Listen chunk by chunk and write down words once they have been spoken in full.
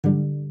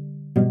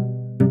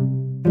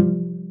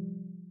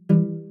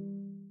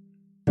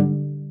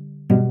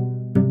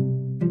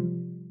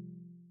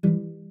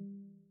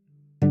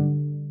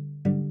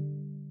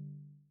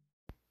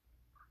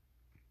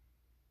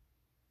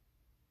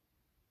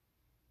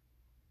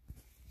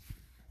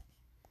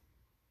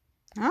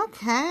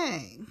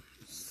Okay,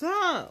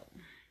 so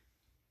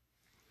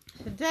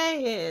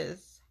today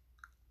is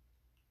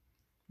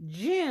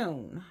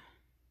June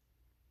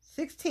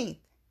 16th,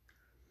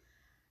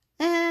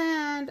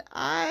 and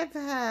I've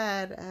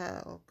had,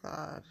 oh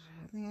God,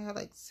 I think I had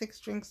like 6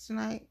 drinks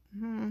tonight.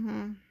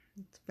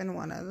 It's been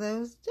one of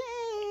those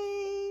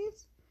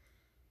days.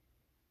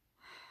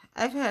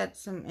 I've had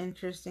some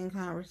interesting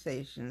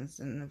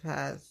conversations in the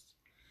past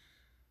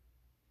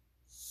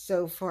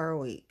so far a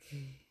week.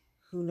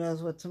 Who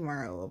knows what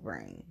tomorrow will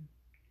bring?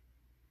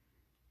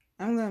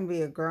 I'm going to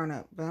be a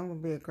grown-up, but I'm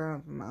going to be a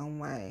grown-up in my own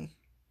way.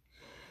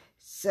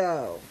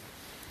 So,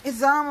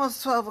 it's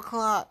almost 12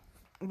 o'clock,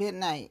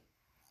 midnight.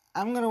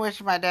 I'm going to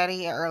wish my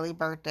daddy an early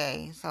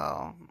birthday.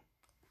 So,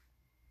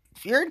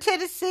 if you're in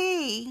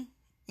Tennessee,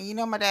 and you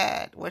know my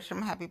dad, wish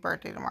him a happy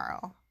birthday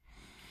tomorrow.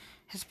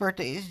 His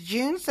birthday is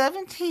June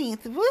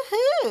 17th.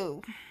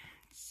 Woohoo!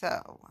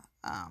 So,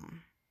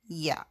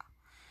 yeah.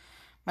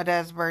 My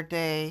dad's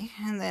birthday,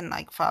 and then,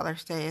 like,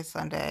 Father's Day is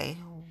Sunday.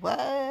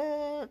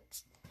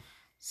 What?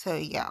 So,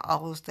 yeah,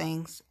 all those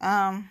things.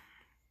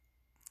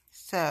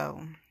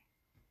 So,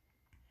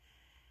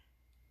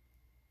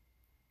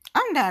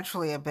 I'm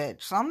naturally a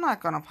bitch, so I'm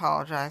not going to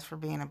apologize for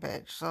being a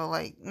bitch. So,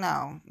 like,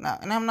 no.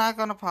 And I'm not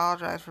going to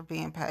apologize for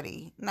being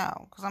petty.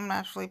 No, because I'm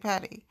naturally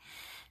petty.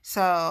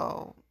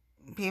 So,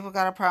 people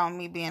got a problem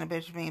with me being a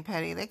bitch and being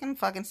petty. They can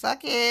fucking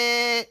suck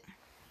it.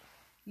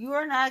 You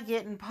are not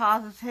getting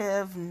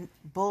positive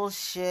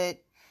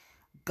bullshit,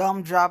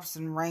 gumdrops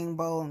and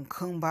rainbow and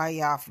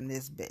kumbaya from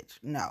this bitch.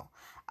 No.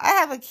 I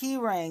have a key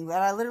ring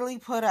that I literally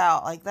put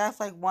out. Like, that's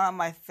like one of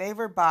my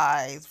favorite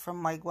buys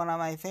from like one of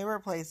my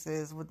favorite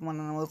places with one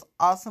of the most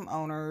awesome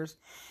owners.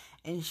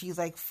 And she's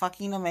like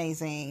fucking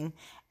amazing.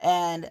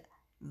 And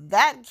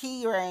that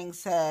key ring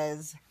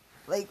says,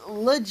 like,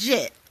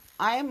 legit,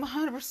 I am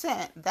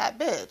 100% that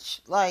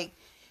bitch. Like,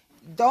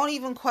 don't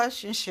even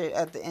question shit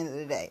at the end of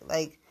the day.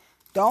 Like,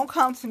 don't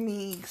come to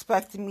me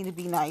expecting me to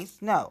be nice.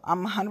 No,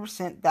 I'm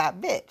 100%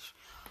 that bitch.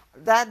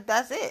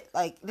 That's it.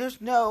 Like,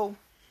 there's no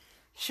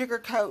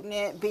sugarcoating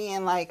it,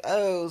 being like,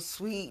 oh,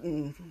 sweet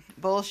and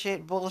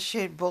bullshit.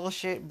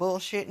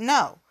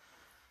 No.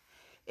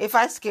 If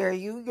I scare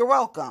you, you're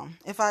welcome.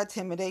 If I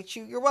intimidate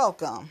you, you're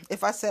welcome.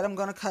 If I said I'm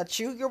going to cut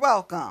you, you're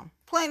welcome.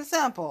 Plain and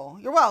simple.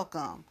 You're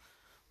welcome.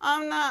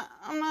 I'm not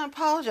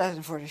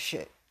apologizing for this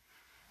shit.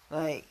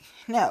 Like,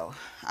 no.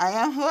 I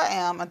am who I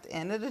am at the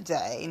end of the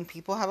day, and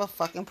people have a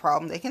fucking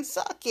problem. They can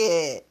suck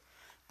it.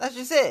 That's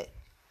just it.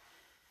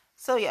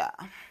 So, yeah.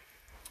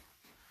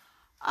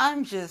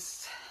 I'm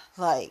just,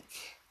 like,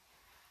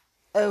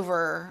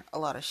 over a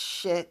lot of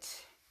shit.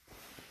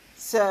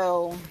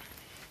 So,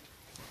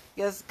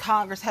 yes,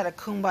 Congress had a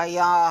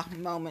kumbaya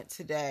moment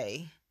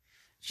today.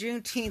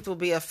 Juneteenth will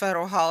be a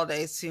federal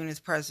holiday as soon as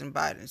President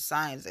Biden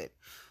signs it.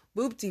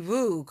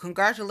 Whoop-de-woo.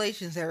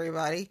 Congratulations,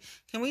 everybody.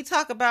 Can we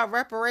talk about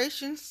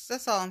reparations?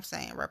 That's all I'm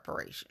saying,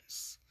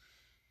 reparations.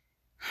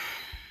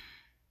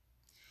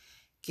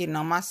 Getting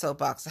on my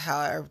soapbox of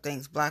how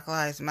everything's Black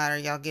Lives Matter.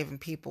 Y'all giving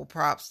people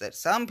props that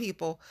some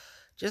people,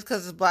 just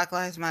because it's Black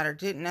Lives Matter,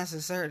 didn't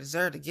necessarily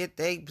deserve to get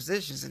their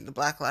positions in the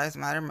Black Lives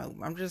Matter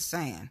movement. I'm just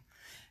saying.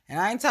 And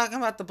I ain't talking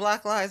about the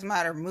Black Lives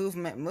Matter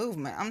movement.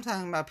 I'm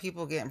talking about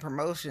people getting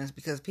promotions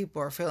because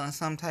people are feeling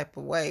some type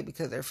of way,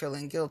 because they're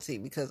feeling guilty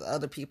because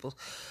other people's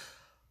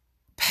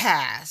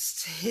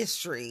past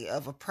history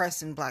of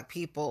oppressing black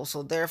people.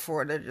 So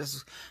therefore, they're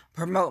just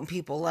promoting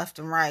people left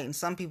and right. And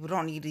some people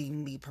don't need to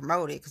even be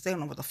promoted because they don't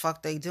know what the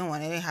fuck they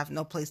doing. They have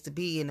no place to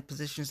be in the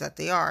positions that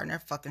they are, and they're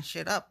fucking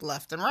shit up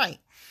left and right.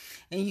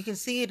 And you can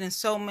see it in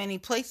so many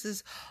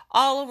places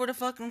all over the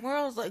fucking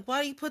world. It's like,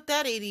 why do you put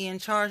that idiot in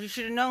charge? You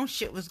should have known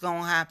shit was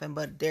going to happen.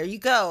 But there you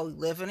go.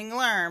 Live and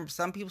learn.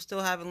 Some people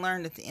still haven't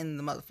learned at the end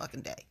of the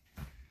motherfucking day.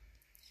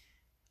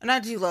 And I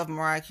do love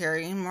Mariah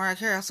Carey. And Mariah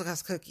Carey also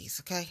has cookies,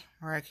 okay?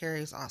 Mariah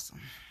Carey is awesome.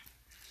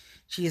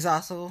 She is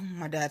also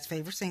my dad's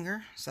favorite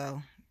singer.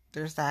 So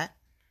there's that.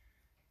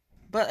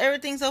 But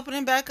everything's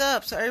opening back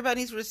up. So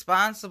everybody's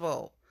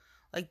responsible.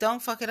 Like,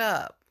 don't fuck it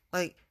up.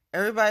 Like,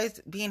 everybody's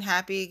being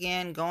happy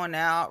again, going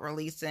out,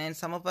 releasing.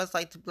 Some of us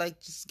like to,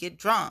 like, just get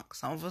drunk.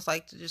 Some of us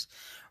like to just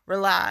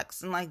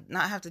relax and, like,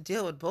 not have to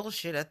deal with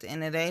bullshit at the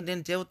end of the day. And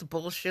then deal with the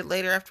bullshit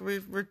later after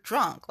we're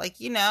drunk. Like,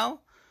 you know.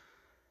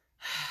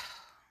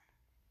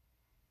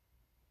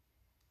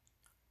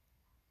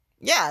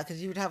 Yeah,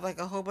 because you would have, like,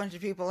 a whole bunch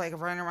of people, like,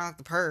 running around like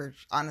the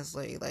purge,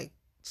 honestly. Like,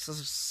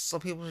 so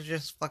people should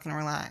just fucking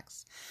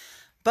relax.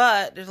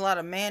 But there's a lot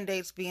of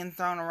mandates being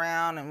thrown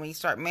around, and when you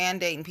start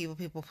mandating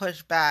people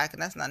push back,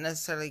 and that's not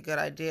necessarily a good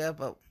idea,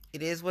 but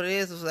it is what it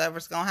is.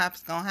 Whatever's going to happen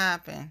is going to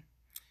happen.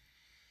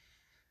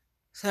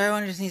 So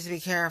everyone just needs to be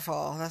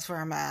careful. That's where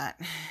I'm at.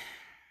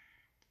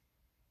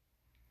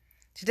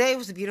 Today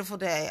was a beautiful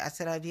day. I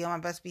said I'd be on my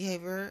best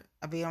behavior.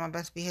 I'd be on my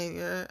best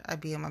behavior.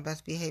 I'd be on my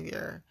best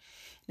behavior.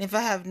 And if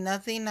I have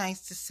nothing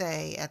nice to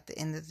say at the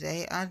end of the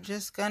day, I'm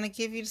just going to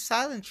give you the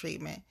silent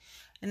treatment.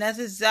 And that's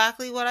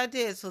exactly what I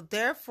did. So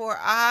therefore,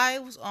 I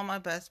was on my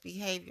best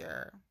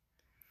behavior.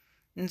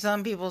 And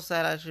some people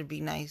said I should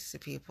be nice to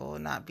people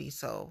and not be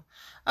so.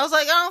 I was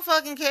like, I don't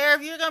fucking care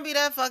if you're gonna be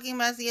that fucking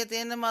messy at the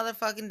end of the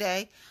motherfucking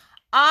day.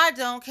 I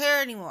don't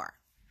care anymore.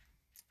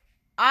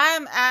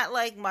 I'm at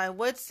like my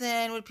wits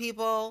end with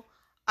people.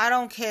 I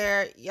don't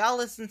care. Y'all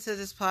listen to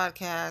this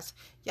podcast.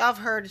 Y'all have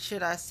heard the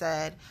shit I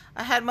said.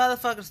 I had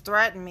motherfuckers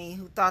threaten me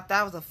who thought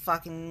that was a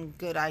fucking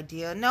good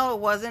idea. No, it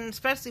wasn't.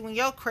 Especially when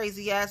your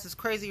crazy ass is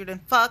crazier than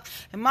fuck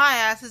and my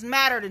ass is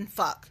madder than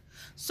fuck.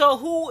 So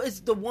who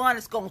is the one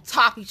that's gonna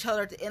top each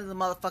other at the end of the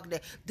motherfucking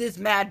day? This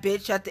mad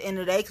bitch at the end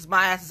of the day because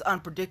my ass is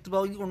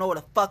unpredictable. You don't know what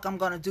the fuck I'm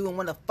gonna do and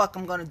when the fuck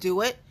I'm gonna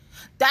do it.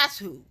 That's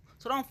who.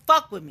 So don't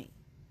fuck with me.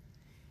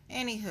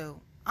 Anywho,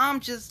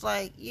 I'm just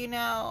like,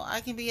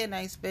 I can be a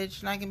nice bitch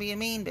and I can be a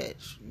mean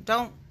bitch.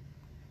 Don't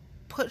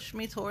push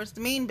me towards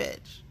the mean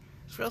bitch.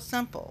 It's real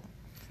simple.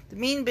 The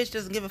mean bitch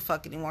doesn't give a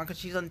fuck anymore because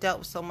she's dealt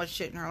with so much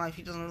shit in her life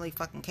she doesn't really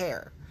fucking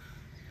care.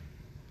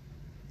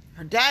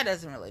 Her dad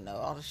doesn't really know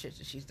all the shit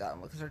that she's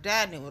done with because her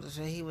dad knew what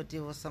he would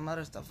deal with some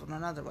other stuff in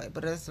another way.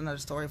 But that's another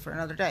story for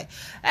another day.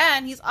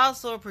 And he's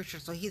also a preacher,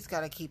 so he's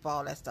got to keep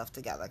all that stuff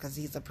together because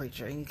he's a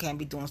preacher and you can't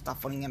be doing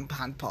stuff when you're in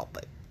behind the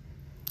pulpit.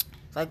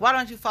 It's like, why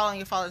don't you follow in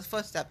your father's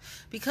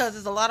footsteps? Because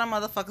there's a lot of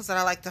motherfuckers that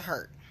I like to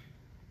hurt.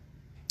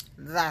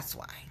 That's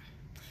why.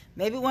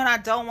 Maybe when I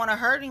don't want to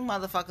hurt any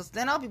motherfuckers,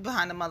 then I'll be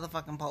behind the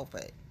motherfucking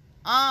pulpit.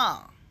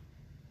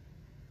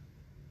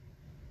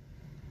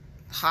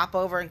 Hop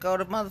over and go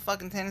to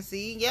motherfucking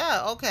Tennessee?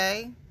 Yeah,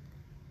 okay.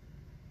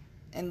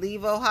 And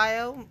leave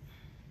Ohio?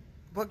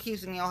 What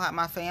keeps me in Ohio?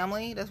 My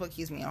family? That's what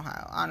keeps me in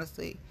Ohio,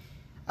 honestly.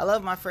 I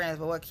love my friends,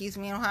 but what keeps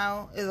me in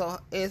Ohio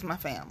is my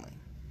family.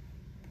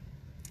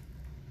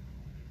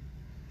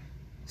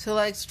 So,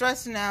 like,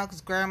 stressing out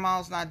because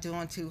grandma's not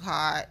doing too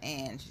hot,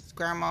 and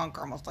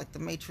grandma's like the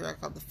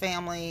matriarch of the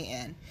family,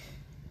 and,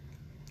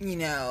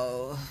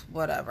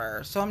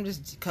 whatever. So I'm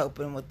just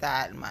coping with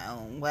that in my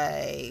own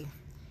way.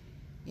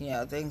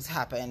 Things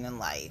happen in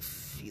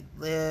life. You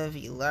live,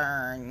 you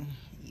learn,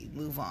 you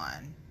move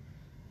on.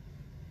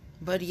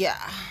 But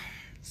yeah,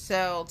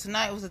 so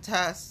tonight was a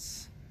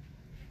test.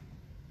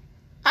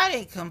 I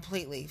didn't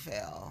completely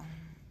fail.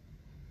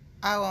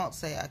 I won't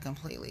say I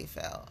completely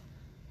failed.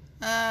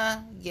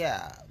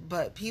 Yeah,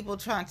 but people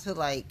trying to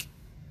like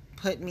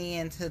put me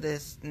into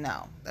this,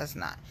 no, that's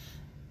not.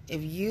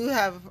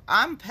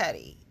 I'm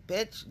petty,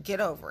 bitch, get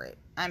over it.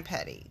 I'm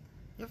petty.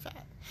 You're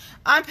fat.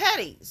 I'm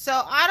petty. So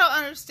I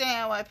don't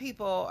understand why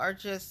people are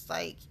just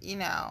like,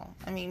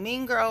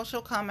 Mean Girl,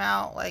 she'll come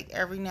out like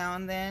every now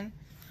and then.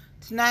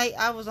 Tonight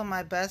I was on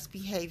my best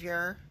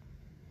behavior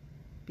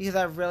because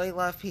I really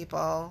love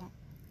people,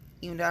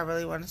 even though I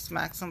really want to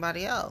smack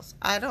somebody else.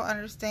 I don't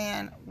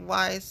understand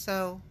why it's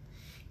so.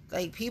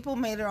 Like, people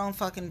made their own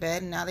fucking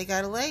bed and now they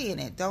gotta lay in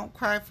it. Don't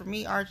cry for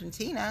me,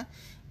 Argentina.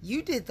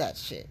 You did that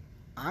shit.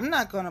 I'm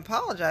not gonna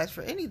apologize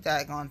for any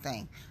daggone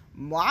thing.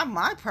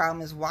 My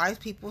problem is why is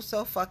people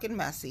so fucking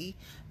messy?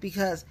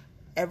 Because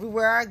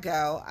everywhere I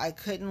go, I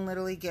couldn't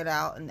literally get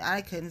out and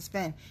I couldn't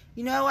spend.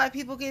 You know why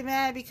people get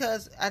mad?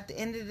 Because at the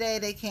end of the day,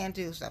 they can't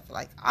do stuff.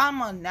 Like,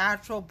 I'm a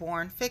natural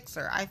born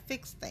fixer. I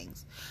fix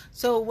things.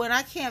 So when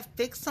I can't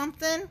fix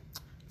something,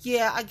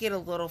 yeah, I get a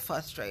little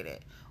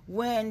frustrated.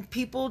 When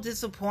people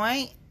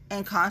disappoint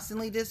and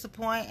constantly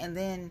disappoint and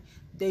then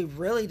they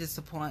really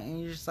disappoint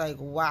and you're just like,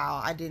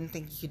 wow, I didn't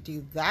think you could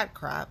do that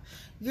crap.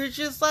 You're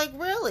just like,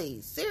 really?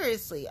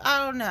 Seriously?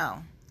 I don't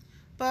know.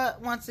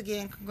 But once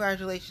again,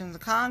 congratulations to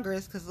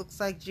Congress because it looks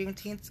like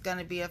Juneteenth is going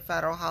to be a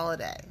federal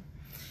holiday.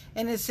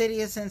 In the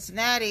city of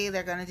Cincinnati,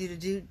 they're going to do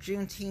the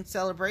Juneteenth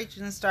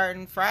celebration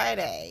starting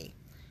Friday.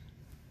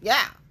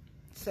 Yeah.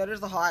 So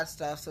there's a lot of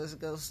stuff. So it's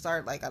going to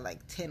start like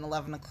at 10,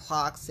 11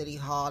 o'clock, City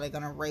Hall. They're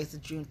going to raise the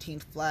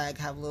Juneteenth flag,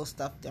 have little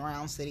stuff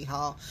around City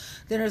Hall.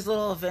 Then there's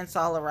little events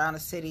all around the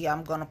city.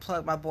 I'm going to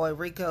plug my boy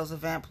Rico's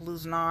event,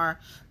 Paloozanar.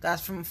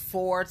 That's from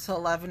 4 to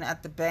 11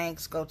 at the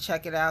Banks. Go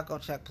check it out. Go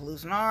check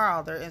Paloozanar.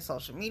 All they're in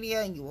social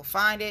media and you will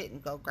find it.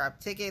 And go grab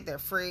a ticket. They're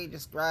free.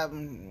 Just grab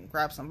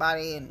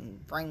somebody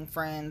and bring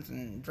friends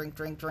and drink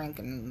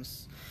and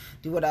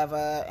do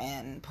whatever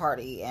and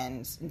party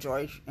and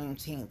enjoy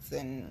Juneteenth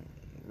and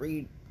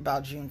read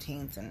about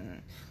Juneteenth and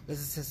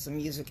listen to some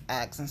music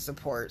acts and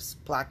supports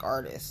black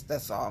artists.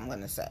 That's all I'm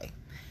going to say.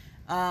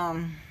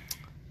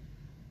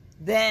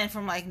 Then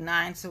from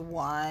 9 to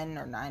 1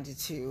 or 9 to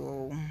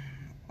 2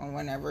 or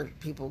whenever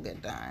people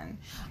get done,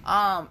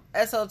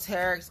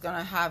 Esoteric's going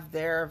to have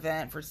their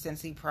event for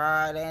Cincy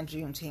Pride and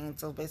Juneteenth.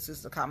 So basically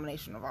it's a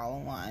combination of all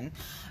in one.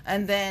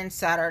 And then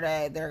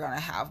Saturday they're going to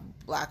have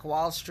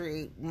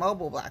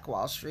Mobile Black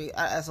Wall Street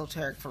at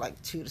Esoteric for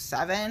 2 to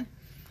 7.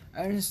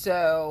 And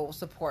so,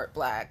 support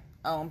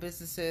black-owned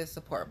businesses,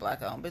 support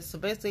black-owned businesses. So,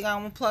 basically,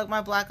 I'm going to plug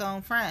my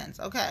black-owned friends.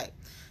 Okay.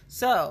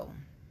 So,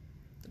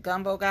 the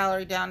Gumbo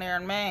Gallery down there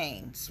in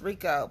Maine.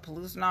 Rico,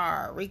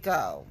 Paloozanar,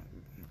 Rico,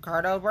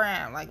 Ricardo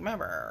Brand,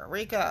 remember,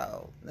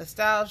 Rico,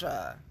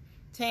 Nostalgia,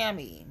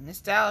 Tammy,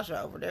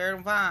 Nostalgia over there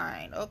in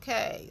Vine.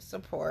 Okay,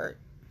 support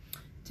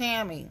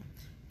Tammy.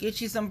 Get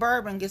you some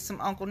bourbon, get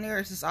some Uncle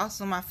Nearest. It's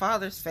also my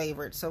father's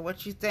favorite. So,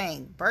 what you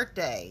think?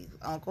 Birthday,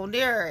 Uncle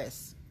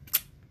Nearest.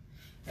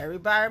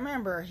 Everybody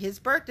remember, his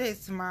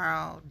birthday's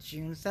tomorrow,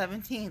 June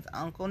 17th.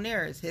 Uncle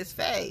Nearest, his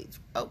fave.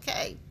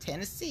 Okay,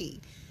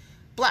 Tennessee.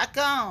 Black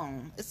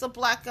owned. It's a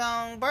black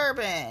owned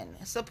bourbon.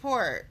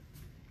 Support.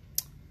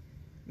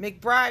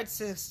 McBride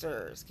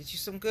Sisters. Get you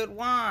some good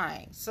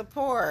wine.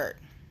 Support.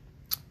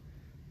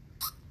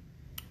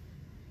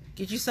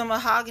 Get you some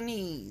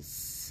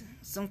Mahogany's.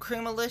 Some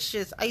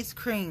Creamalicious ice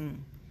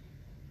cream.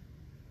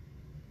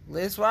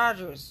 Liz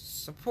Rogers.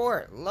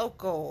 Support.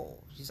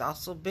 Local. She's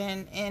also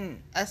been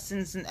in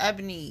Essence and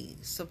Ebony.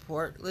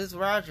 Support Liz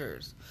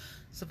Rogers.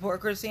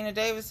 Support Christina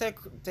Davis at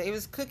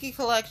Davis Cookie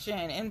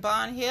Collection in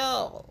Bond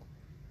Hill.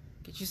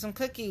 Get you some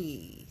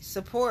cookies.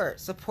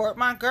 Support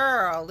my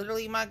girl.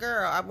 Literally my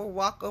girl. I will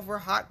walk over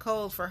hot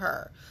coals for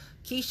her.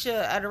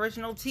 Keisha at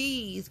Original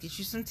Tees. Get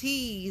you some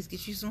tees.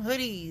 Get you some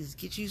hoodies.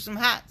 Get you some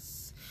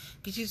hats.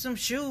 Get you some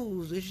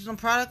shoes. Get you some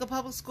Product of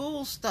Public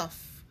School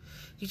stuff.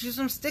 Get you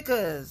some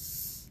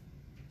stickers.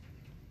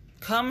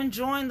 Come and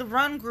join the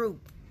run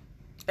group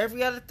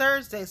every other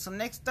Thursday. So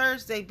next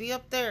Thursday, be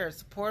up there.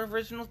 Support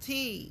Original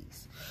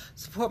Tees.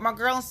 Support my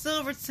girl in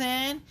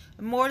Silverton.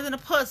 More Than a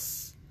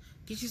Puss.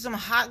 Get you some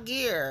hot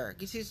gear.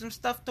 Get you some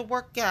stuff to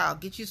work out.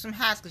 Get you some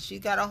hats, because she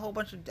got a whole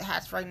bunch of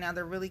hats right now.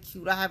 They're really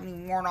cute. I haven't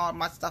even worn all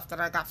my stuff that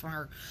I got from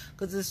her,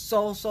 because it's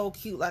so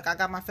cute. Like, I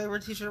got my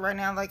favorite t-shirt right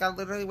now. Like, I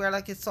literally wear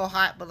like it's so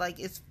hot, but like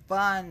it's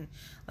fun.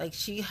 Like,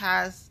 she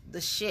has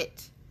the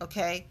shit.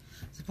 Okay?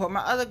 Support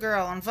my other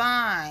girl on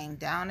Vine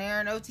down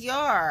there in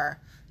OTR.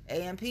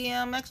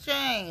 AM/PM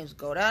Exchange.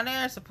 Go down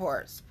there and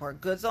support.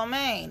 Support Goods on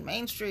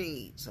Main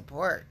Street.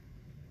 Support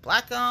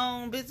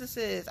black-owned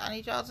businesses. I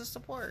need y'all to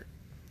support.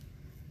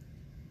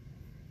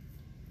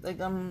 Like,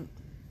 I'm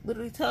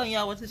literally telling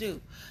y'all what to do.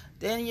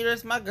 Then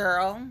there's my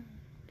girl,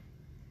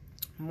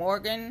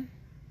 Morgan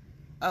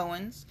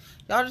Owens.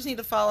 Y'all just need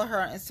to follow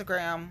her on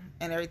Instagram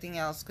and everything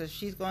else, because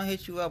she's going to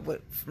hit you up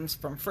with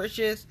from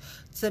Frisch's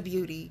to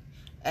Beauty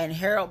and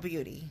Harold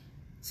Beauty.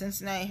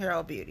 Cincinnati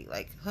Harold Beauty.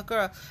 Like, hook her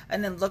up.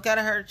 And then look at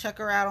her, check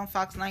her out on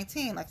Fox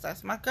 19. Like,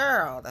 that's my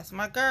girl. That's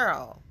my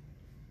girl.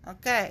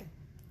 Okay.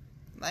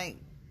 Like,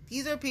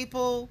 these are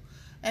people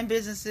and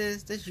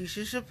businesses that you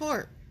should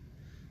support,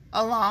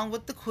 along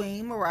with the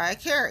Queen Mariah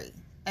Carey.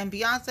 And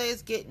Beyonce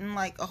is getting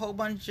like a whole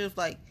bunch of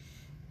like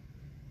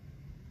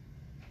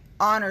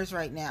honors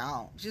right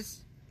now.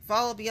 Just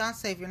follow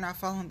Beyonce if you're not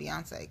following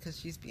Beyonce, because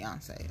she's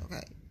Beyonce.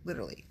 Okay,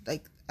 literally.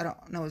 Like, I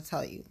don't know what to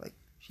tell you. Like,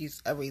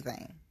 she's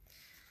everything.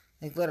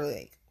 Like, literally,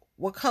 like,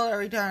 what color are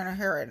we dyeing her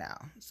hair right now?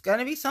 It's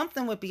gonna be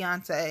something with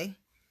Beyonce,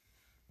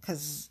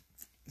 because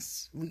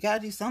we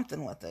gotta do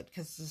something with it.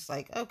 Because it's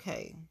like,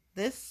 okay,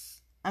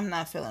 this I'm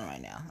not feeling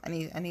right now. I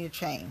need a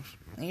change.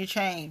 I need a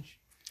change.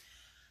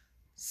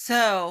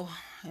 So,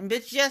 and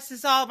bitch, yes,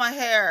 it's all my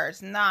hair.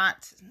 It's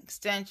not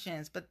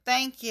extensions. But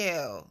thank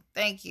you.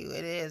 Thank you.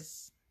 It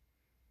is.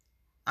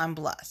 I'm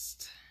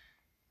blessed.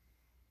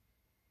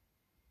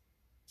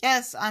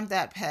 Yes, I'm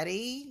that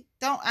petty.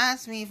 Don't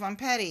ask me if I'm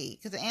petty,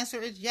 because the answer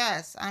is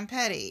yes, I'm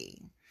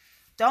petty.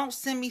 Don't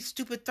send me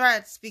stupid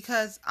threats,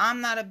 because I'm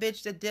not a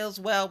bitch that deals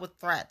well with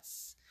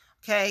threats.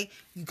 Okay?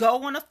 You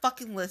go on a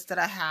fucking list that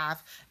I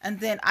have, and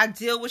then I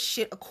deal with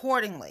shit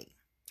accordingly,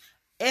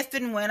 if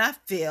and when I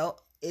feel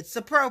it's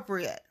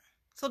appropriate.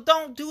 So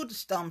don't do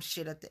the dumb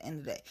shit at the end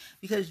of the day,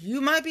 because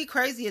you might be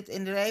crazy at the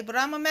end of the day, but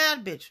I'm a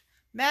mad bitch.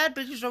 Mad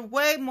bitches are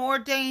way more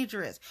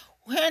dangerous.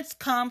 Hence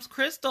comes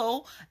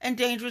Crystal and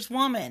Dangerous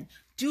Woman.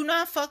 Do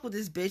not fuck with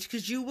this bitch,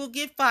 because you will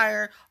get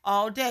fire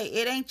all day.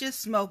 It ain't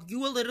just smoke. You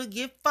will literally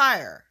get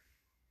fire.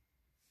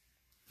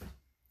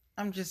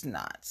 I'm just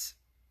not.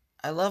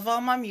 I love all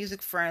my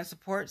music friends.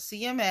 Support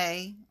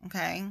CMA,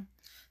 okay?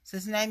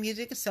 Cincinnati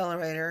Music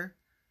Accelerator.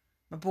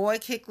 My boy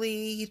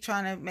Kickley, he's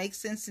trying to make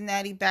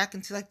Cincinnati back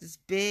into like this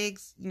big,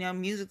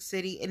 music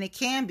city. And it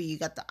can be. You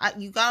got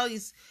all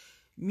these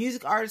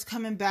music artists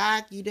coming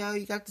back, you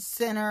got the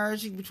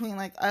centers between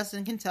like us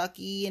and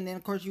Kentucky, and then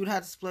of course you would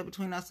have to split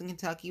between us and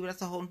Kentucky, but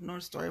that's a whole nother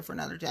story for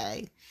another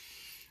day.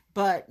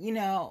 But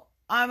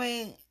I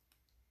mean,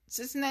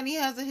 Cincinnati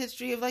has a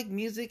history of like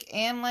music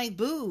and like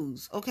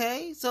booze,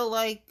 okay? So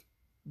like,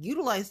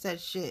 utilize that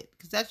shit,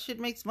 because that shit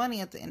makes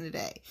money at the end of the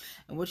day,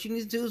 and what you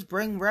need to do is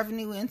bring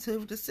revenue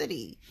into the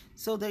city.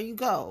 So there you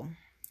go.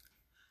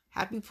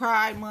 Happy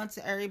Pride Month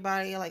to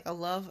everybody. Like, I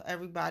love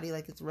everybody.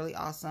 Like, it's really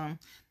awesome.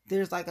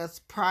 There's like a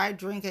pride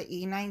drink at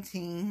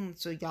E19,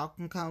 so y'all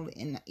can come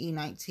in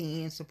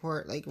E19 and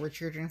support like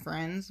Richard and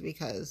Friends,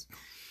 because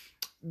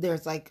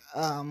there's like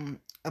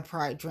a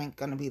pride drink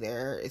gonna be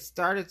there. It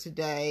started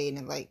today and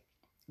it like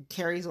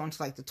carries on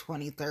to like the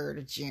 23rd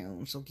of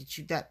June, so get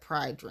you that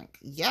pride drink.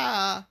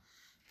 Yeah,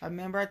 if I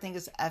remember, I think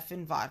it's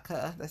effing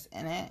vodka that's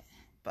in it,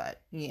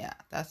 but yeah,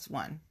 that's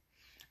one.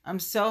 I'm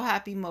so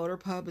happy Motor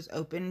Pub is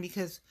open,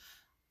 because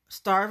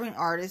starving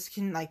artists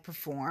can like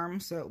perform.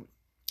 So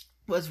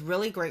what's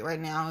really great right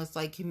now is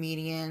like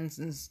comedians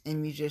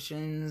and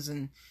musicians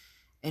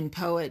and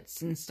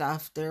poets and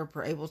stuff, they're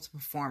able to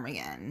perform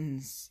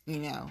again,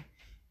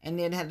 and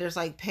then there's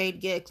like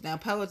paid gigs. Now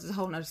poets is a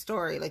whole nother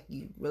story. Like,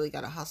 you really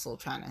got to hustle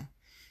trying to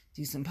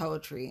do some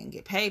poetry and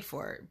get paid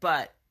for it.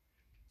 But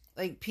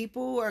like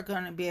people are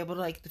going to be able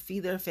to like to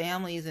feed their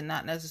families and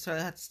not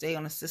necessarily have to stay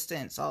on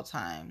assistance all the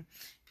time.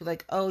 Feel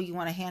like, oh, you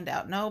want a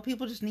handout? No,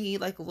 people just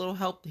need like a little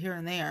help here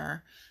and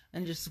there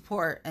and just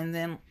support and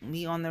then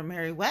be on their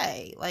merry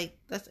way. Like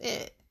that's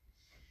it.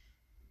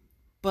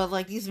 But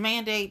like these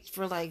mandates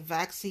for like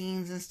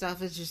vaccines and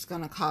stuff is just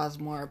gonna cause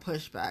more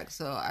pushback.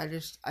 So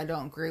I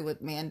don't agree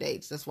with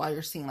mandates. That's why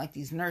you're seeing like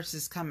these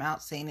nurses come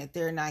out saying that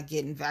they're not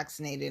getting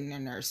vaccinated and they're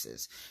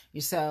nurses.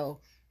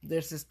 So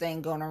there's this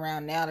thing going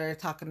around now. They're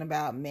talking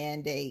about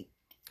mandate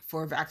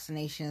for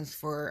vaccinations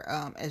for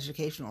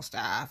educational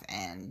staff,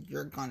 and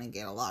you're gonna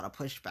get a lot of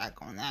pushback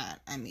on that.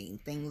 I mean,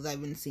 things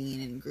I've been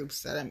seeing in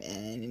groups that I'm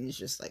in, and it's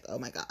just like, oh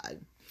my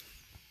god.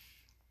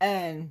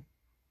 And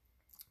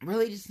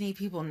really just need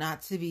people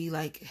not to be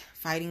like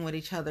fighting with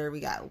each other. We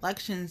got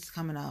elections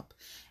coming up,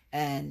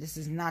 and this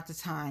is not the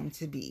time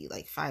to be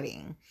like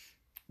fighting.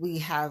 We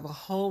have a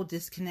whole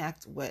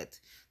disconnect with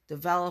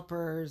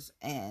developers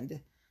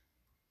and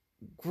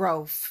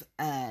growth,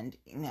 and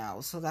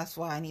so that's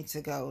why I need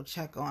to go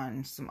check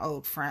on some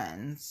old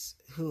friends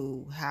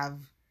who have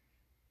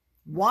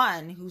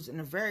one who's in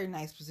a very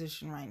nice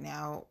position right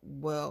now,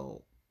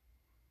 will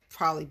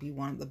probably be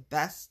one of the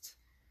best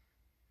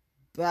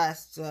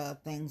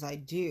things I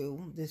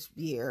do this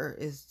year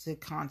is to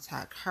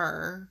contact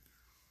her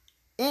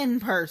in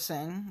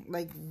person.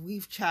 Like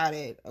we've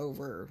chatted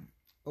over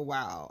a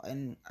while,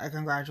 and I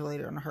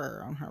congratulated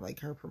her on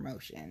her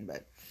promotion,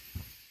 but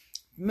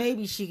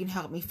maybe she can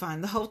help me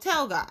find the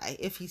hotel guy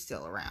if he's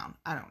still around.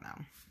 I don't know.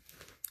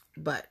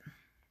 But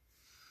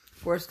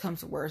worst comes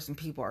to worst and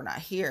people are not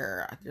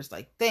here, there's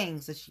like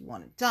things that she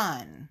wanted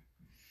done,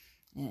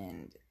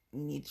 and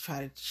you need to try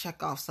to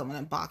check off some of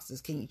them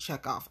boxes. Can you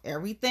check off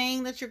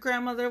everything that your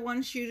grandmother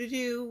wants you to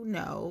do?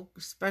 No,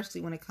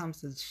 especially when it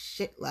comes to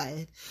shit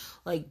like,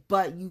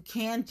 but you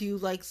can do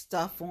like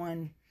stuff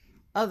on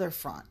other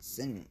fronts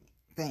and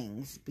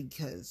things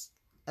because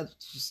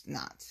it's just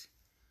not.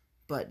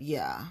 But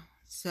yeah,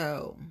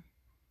 so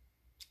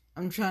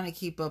I'm trying to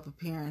keep up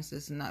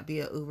appearances and not be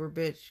a uber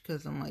bitch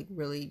because I'm like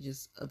really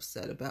just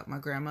upset about my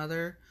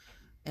grandmother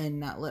and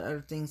not let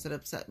other things that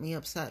upset me.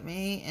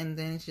 And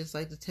then it's just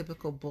like the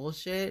typical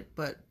bullshit.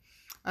 But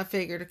I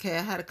figured, okay,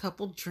 I had a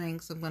couple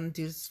drinks. I'm going to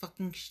do this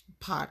fucking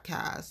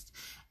podcast.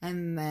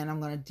 And then I'm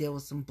going to deal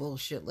with some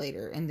bullshit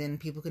later. And then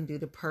people can do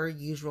the per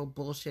usual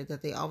bullshit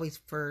that they always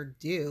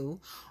do.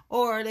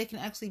 Or they can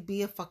actually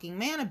be a fucking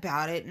man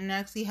about it and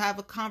actually have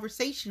a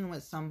conversation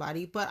with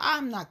somebody. But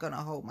I'm not going to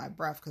hold my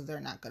breath because they're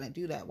not going to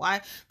do that.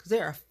 Why? Because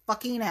they're a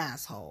fucking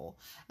asshole.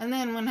 And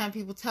then when I have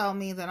people tell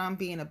me that I'm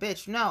being a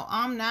bitch. No,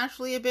 I'm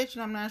naturally a bitch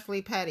and I'm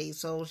naturally petty.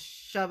 So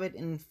shove it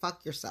and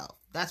fuck yourself.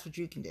 That's what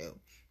you can do.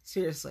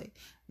 Seriously.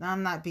 Now,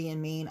 I'm not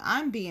being mean.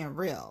 I'm being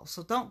real.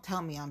 So don't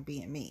tell me I'm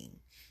being mean.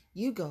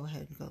 You go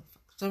ahead and go.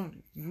 So,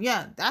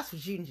 yeah, that's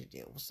what you need to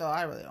do. So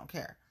I really don't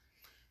care.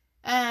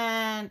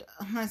 And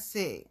let's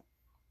see.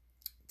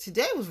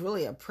 Today was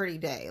really a pretty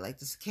day. Like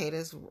the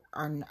cicadas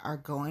are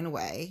going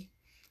away.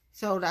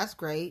 So that's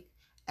great.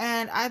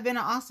 And I've been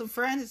an awesome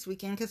friend this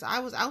weekend because I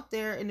was out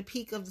there in the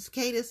peak of the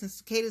cicadas and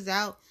cicadas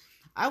out.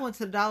 I went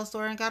to the dollar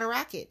store and got a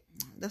racket.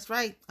 That's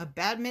right. A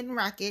badminton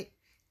racket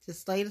to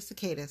slay the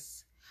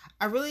cicadas.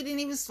 I really didn't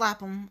even slap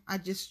them. I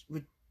just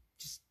would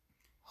just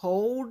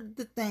hold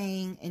the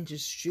thing and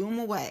just shoo them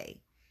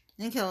away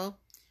and kill them.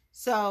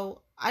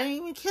 So I didn't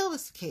even kill the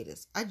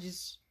cicadas. I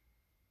just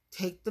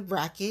take the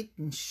racket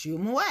and shoo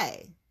them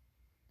away.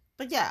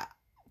 But yeah,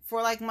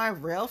 for like my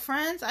real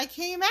friends, I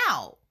came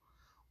out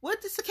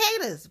with the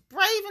cicadas,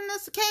 braving the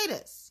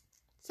cicadas.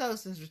 So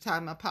since we're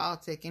talking about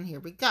politics, and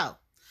here we go.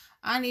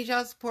 I need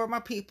y'all to support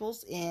my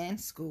peoples in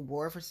school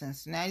board for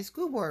Cincinnati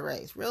school board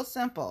race. Real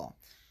simple.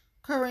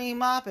 Kareem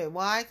Moppet.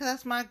 Why? Because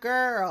that's my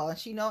girl, and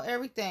she know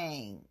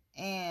everything,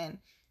 and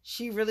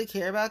she really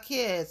care about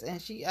kids,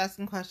 and she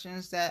asking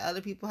questions that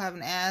other people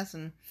haven't asked,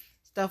 and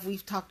stuff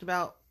we've talked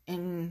about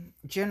in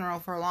general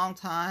for a long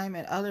time,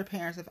 and other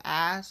parents have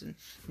asked, and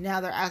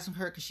now they're asking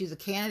her because she's a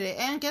candidate,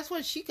 and guess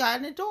what? She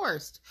got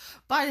endorsed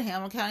by the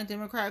Hamilton County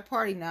Democratic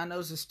Party. Now, I know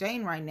it's a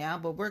stain right now,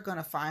 but we're going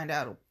to find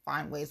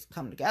ways to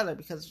come together,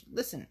 because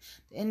listen, at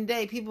the end of the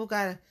day, people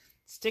got to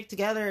stick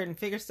together and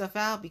figure stuff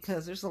out,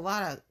 because there's a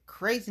lot of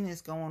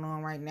craziness going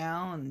on right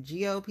now in the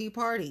GOP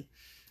party.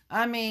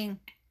 I mean,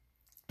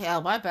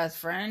 hell, my best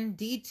friend,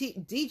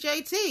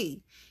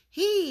 DJT,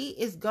 he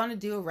is going to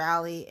do a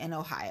rally in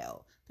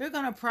Ohio. They're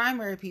going to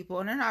primary people,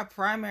 and they're not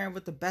primary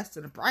with the best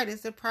and the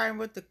brightest. They're primary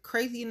with the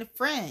crazy and the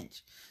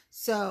fringe.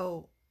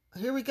 So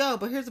here we go.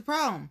 But here's the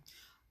problem.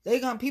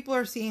 People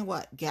are seeing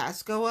what?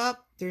 Gas go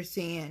up. They're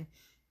seeing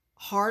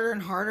harder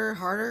and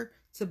harder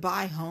to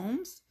buy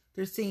homes.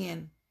 They're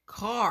seeing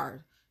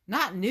cars,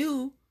 not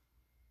new.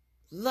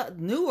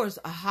 New is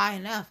high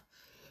enough.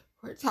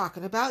 We're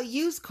talking about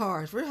used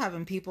cars. We're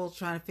having people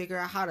trying to figure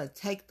out how to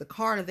take the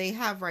car that they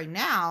have right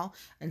now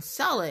and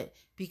sell it,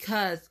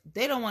 because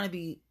they don't want to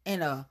be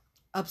in a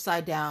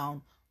upside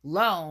down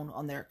loan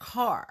on their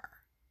car.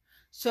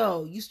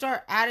 So you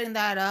start adding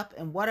that up,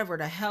 and whatever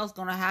the hell's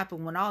going to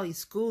happen when all these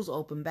schools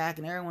open back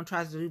and everyone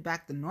tries to do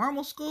back to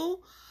normal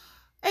school,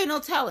 Ain't no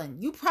telling.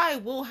 You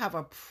probably will have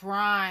a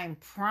prime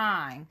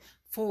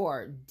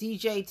for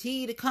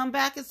DJT to come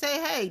back and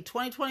say, hey,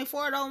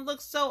 2024 don't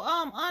look so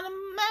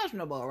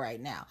unimaginable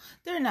right now.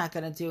 They're not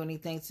going to do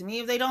anything to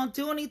me. If they don't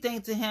do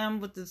anything to him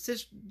with the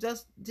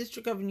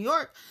District of New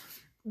York,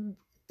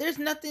 there's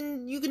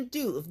nothing you can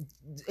do.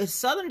 If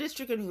Southern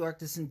District of New York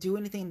doesn't do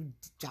anything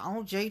to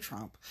Donald J.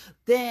 Trump,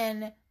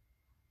 then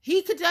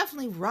he could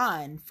definitely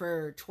run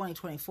for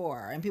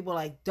 2024. And people are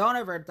like, don't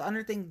ever, the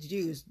other thing to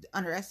do is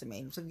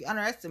underestimate him. So if you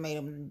underestimate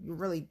him, you're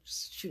really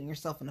shooting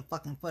yourself in the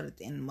fucking foot at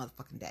the end of the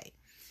motherfucking day.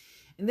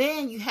 And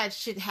then you had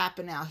shit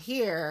happen out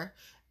here.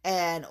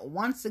 And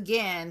once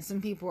again,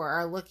 some people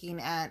are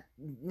looking at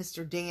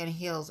Mr. Dan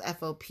Hill's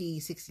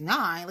FOP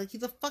 69 like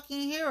he's a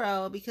fucking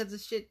hero because the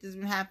shit that's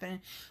been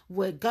happening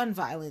with gun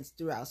violence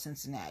throughout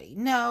Cincinnati.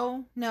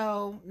 No,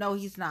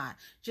 he's not.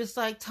 Just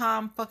like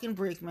Tom fucking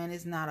Brinkman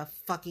is not a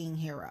fucking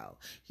hero.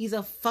 He's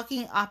a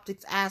fucking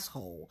optics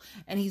asshole.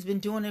 And he's been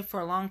doing it for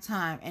a long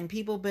time. And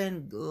people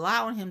been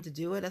allowing him to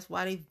do it. That's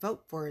why they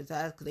vote for his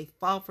ass, because they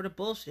fall for the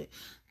bullshit.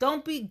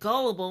 Don't be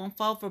gullible and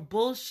fall for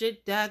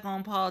bullshit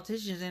daggone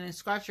politicians and then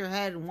scratch your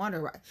head and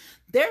wonder.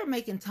 They're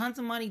making tons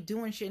of money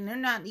doing shit and they're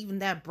not even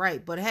that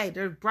bright. But hey,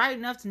 they're bright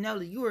enough to know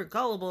that you were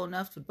gullible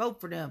enough to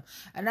vote for them.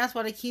 And that's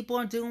why they keep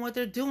on doing what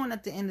they're doing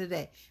at the end of the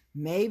day.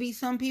 Maybe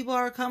some people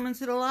are coming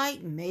to the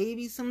light.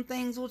 Maybe some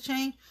things will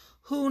change.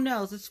 Who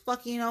knows? It's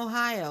fucking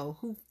Ohio.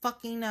 Who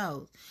fucking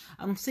knows?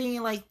 I'm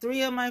seeing like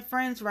 3 of my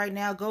friends right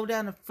now go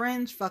down the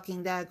Fringe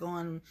fucking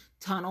daggone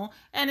tunnel.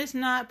 And it's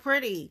not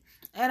pretty.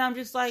 And I'm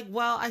just like,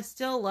 well, I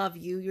still love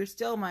you. You're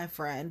still my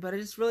friend, but I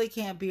just really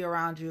can't be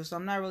around you. So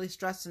I'm not really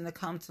stressing to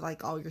come to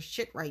like all your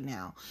shit right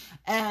now.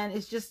 And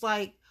it's just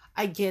like,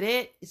 I get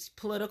it. It's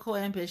political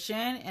ambition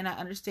and I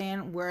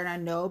understand where, and I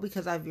know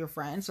because I'm your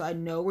friend. So I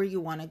know where you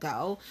want to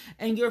go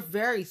and you're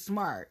very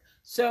smart.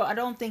 So I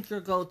don't think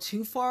you'll go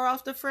too far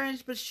off the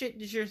fringe, but shit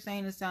that you're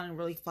saying is sounding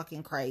really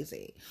fucking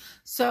crazy.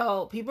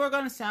 So people are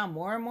going to sound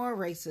more and more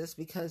racist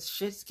because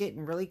shit's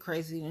getting really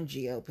crazy in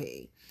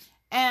GOP.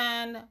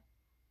 And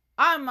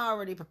I'm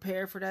already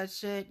prepared for that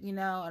shit, you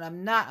know, and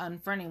I'm not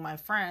unfriending my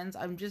friends.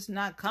 I'm just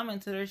not coming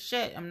to their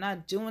shit. I'm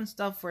not doing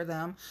stuff for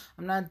them.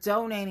 I'm not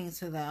donating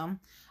to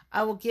them.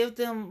 I will give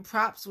them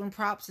props when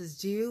props is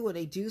due, when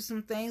they do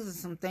some things and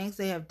some things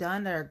they have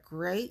done that are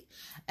great.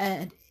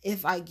 And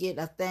if I get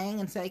a thing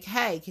and say,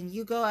 hey, can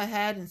you go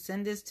ahead and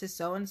send this to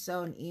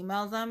so-and-so and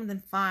email them? Then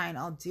fine,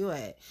 I'll do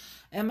it.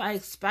 Am I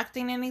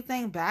expecting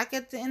anything back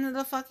at the end of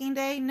the fucking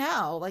day?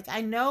 No. Like,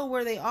 I know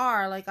where they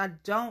are. Like, I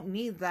don't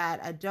need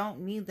that.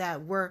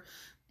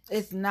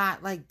 It's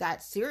not like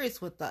that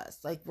serious with us.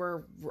 Like,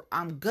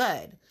 I'm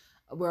good.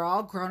 We're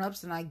all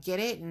grown-ups and I get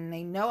it and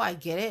they know I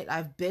get it.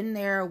 I've been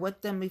there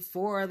with them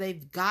before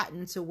they've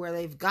gotten to where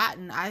they've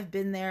gotten. I've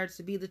been there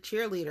to be the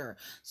cheerleader.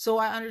 So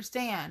I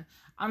understand.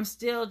 I'm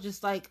still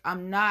just like,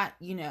 I'm not,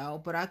 you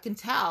know, but I can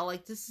tell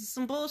like this is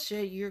some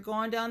bullshit. You're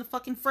going down the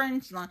fucking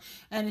fringe line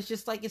and it's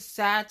just like, it's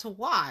sad to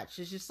watch.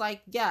 It's just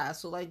like, yeah.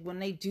 So like when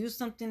they do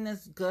something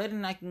that's good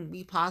and I can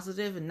be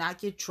positive and not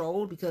get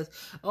trolled because,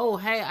 oh,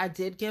 hey, I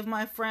did give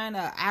my friend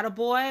a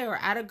attaboy or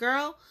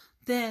attagirl,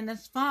 then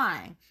that's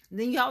fine. And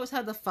then you always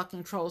have the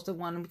fucking trolls that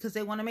want them because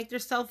they want to make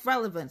themselves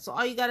relevant. So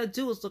all you gotta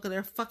do is look at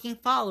their fucking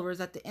followers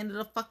at the end of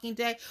the fucking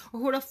day or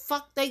who the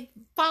fuck they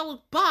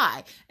followed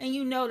by. And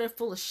you know they're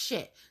full of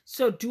shit.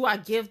 So do I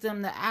give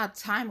them the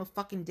time of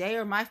fucking day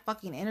or my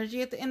fucking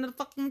energy at the end of the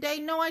fucking day?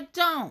 No, I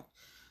don't.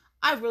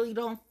 I really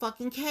don't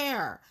fucking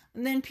care.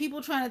 And then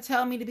people trying to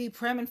tell me to be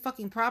prim and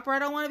fucking proper. I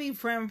don't want to be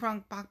prim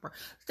and proper.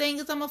 Thing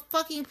is, I'm a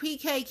fucking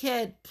PK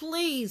kid.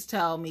 Please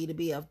tell me to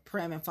be a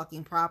prim and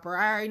fucking proper.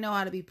 I already know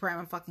how to be prim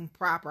and fucking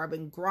proper. I've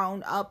been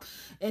grown up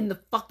in the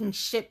fucking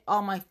shit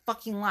all my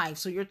fucking life.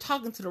 So you're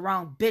talking to the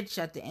wrong bitch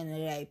at the end of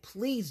the day.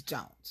 Please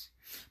don't.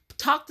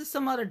 Talk to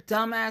some other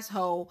dumbass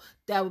hoe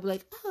that would be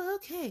like, oh,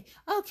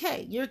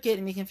 okay. You're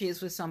getting me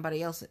confused with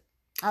somebody else.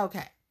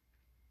 Okay.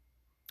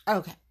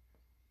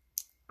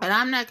 And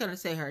I'm not going to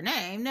say her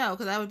name, no,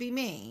 because that would be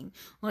mean.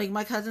 Like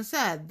my cousin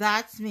said,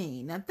 that's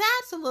mean. Now,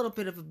 that's a little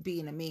bit of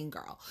being a mean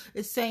girl.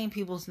 It's saying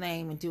people's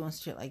name and doing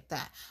shit like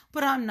that.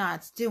 But I'm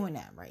not doing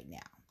that right now.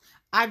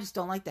 I just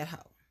don't like that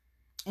hoe.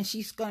 And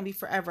she's going to be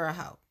forever a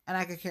hoe. And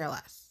I could care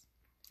less.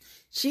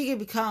 She could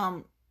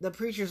become the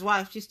preacher's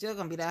wife. She's still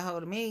going to be that hoe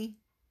to me.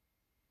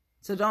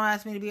 So don't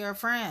ask me to be her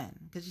friend.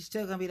 Because she's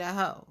still going to be that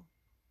hoe.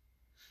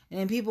 And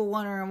then people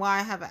wondering why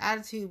I have an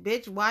attitude.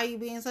 Bitch, why are you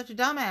being such a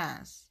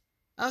dumbass?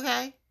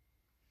 Okay.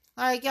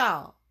 Like,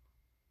 y'all,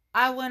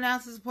 I went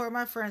out to support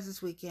my friends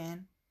this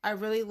weekend. I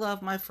really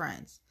love my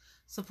friends.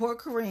 Support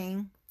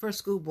Kareem for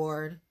school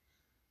board.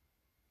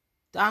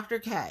 Dr.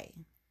 K.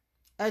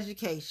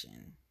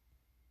 Education.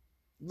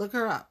 Look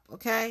her up,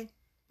 okay?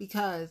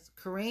 Because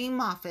Kareem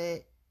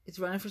Moffitt is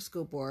running for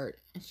school board.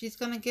 And she's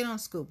going to get on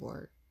school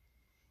board.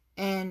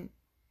 And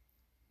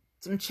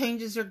some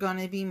changes are going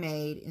to be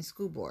made in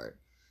school board.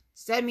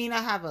 Does that mean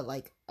I have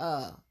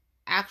a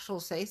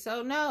actual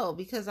say-so? No,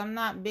 because I'm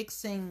not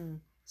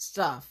mixing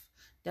stuff.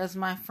 That's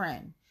my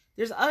friend.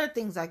 There's other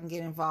things I can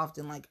get involved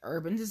in, like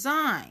urban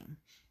design.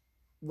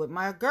 with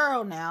my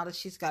girl now that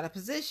she's got a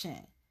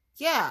position.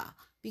 Yeah,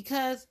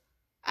 because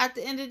at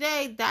the end of the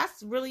day,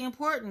 that's really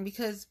important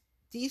because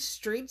these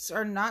streets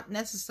are not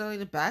necessarily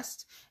the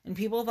best, and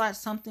people thought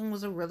something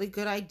was a really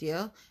good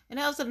idea, and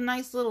that was a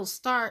nice little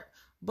start.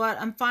 But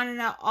I'm finding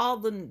out all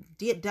the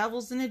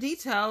devils in the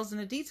details, and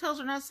the details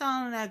are not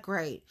sounding that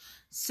great.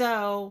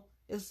 So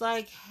it's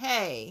like,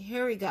 hey,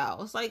 here we go.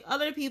 It's like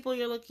other people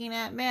you're looking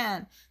at,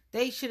 man,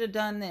 they should have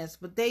done this,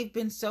 but they've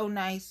been so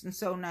nice and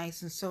so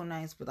nice and so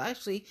nice. But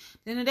actually, at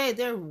the end of the day,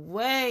 they're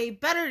way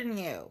better than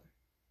you.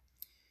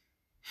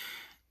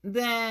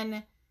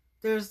 Then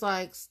there's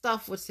like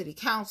stuff with city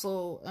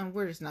council, and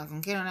we're just not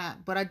gonna get on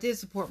that. But I did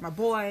support my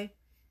boy,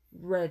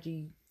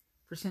 Reggie,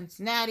 for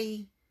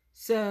Cincinnati.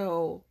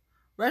 So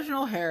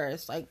Reginald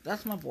Harris, like,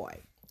 that's my boy.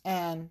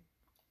 And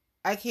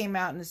I came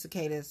out in the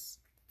cicadas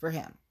for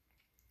him.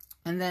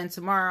 And then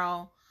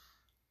tomorrow,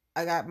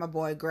 I got my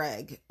boy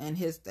Greg and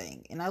his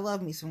thing. And I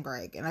love me some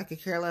Greg. And I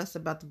could care less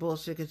about the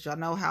bullshit because y'all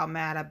know how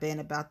mad I've been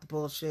about the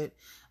bullshit.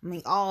 I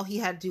mean, all he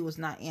had to do was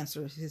not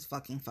answer his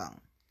fucking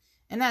phone.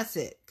 And that's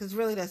it. Because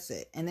really, that's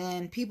it. And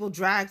then people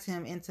dragged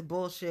him into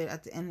bullshit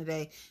at the end of the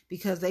day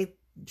because they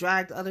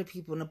dragged other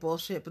people into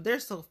bullshit. But they're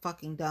so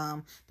fucking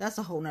dumb. That's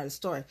a whole nother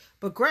story.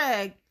 But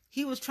Greg,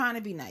 he was trying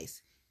to be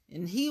nice.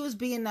 And he was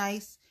being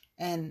nice.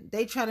 And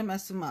they try to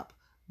mess him up.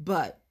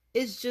 But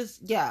it's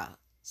just, yeah.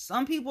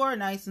 Some people are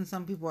nice and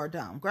some people are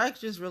dumb.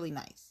 Greg's just really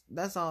nice.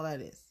 That's all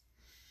that is.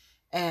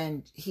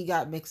 And he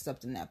got mixed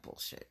up in that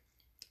bullshit.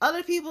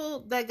 Other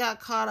people that got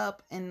caught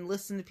up and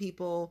listened to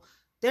people,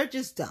 they're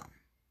just dumb.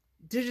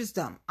 They're just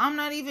dumb. I'm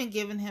not even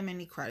giving him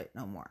any credit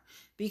no more.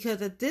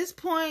 Because at this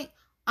point,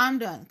 I'm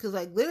done. Because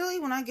like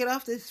literally when I get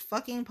off this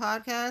fucking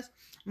podcast,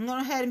 I'm going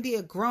to go ahead and be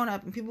a grown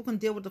up and people can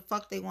deal with the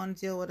fuck they want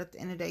to deal with at the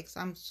end of the day because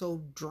I'm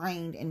so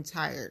drained and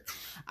tired.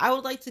 I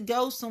would like to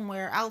go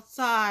somewhere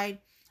outside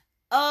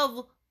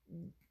of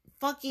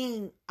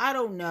fucking, I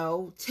don't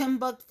know,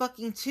 Timbuk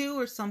fucking 2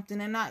 or something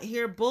and not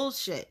hear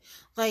bullshit.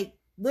 Like,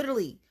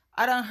 literally,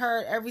 I done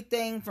heard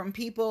everything from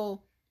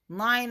people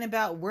lying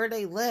about where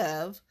they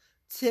live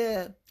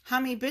to how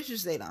many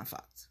bitches they done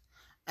fucked.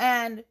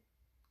 And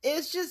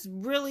it's just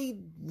really,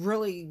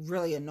 really,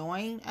 really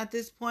annoying at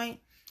this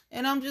point.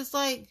 And I'm just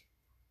like,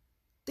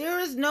 there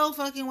is no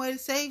fucking way to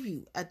save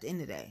you at the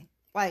end of the day.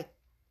 Like,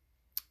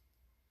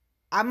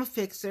 I'm a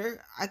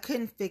fixer. I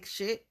couldn't fix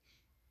shit.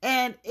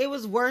 And it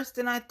was worse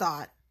than I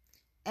thought.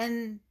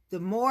 And the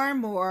more and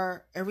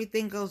more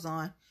everything goes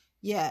on,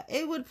 yeah,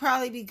 it would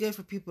probably be good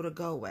for people to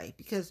go away.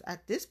 Because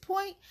at this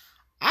point,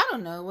 I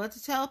don't know what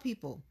to tell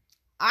people.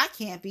 I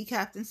can't be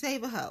Captain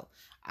Save-A-Ho.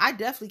 I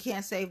definitely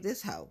can't save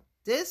this hoe.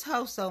 This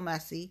hoe's so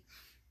messy.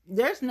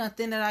 There's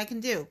nothing that I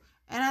can do.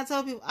 And I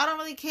told people, I don't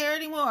really care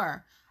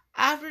anymore.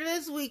 After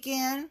this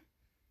weekend,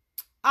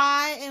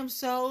 I am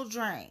so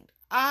drained.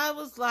 I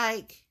was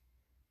like,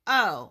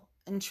 oh,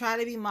 and try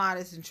to be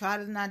modest and try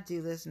to not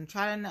do this and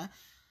try to not.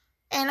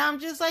 And I'm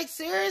just like,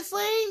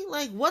 seriously?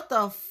 Like, what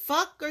the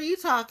fuck are you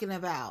talking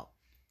about?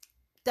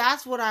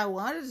 That's what I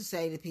wanted to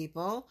say to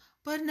people.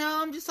 But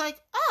no, I'm just like,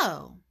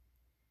 oh,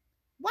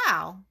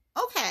 wow,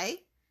 okay.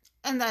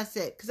 And that's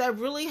it. Because I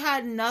really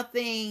had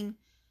nothing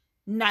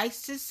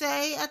nice to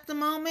say at the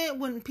moment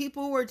when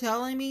people were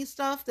telling me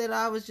stuff that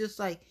I was just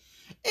like,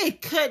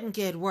 it couldn't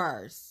get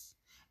worse.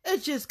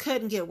 It just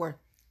couldn't get worse.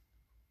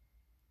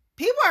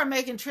 People are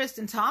making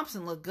Tristan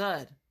Thompson look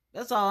good.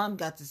 That's all I'm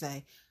got to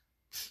say.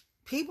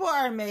 People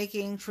are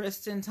making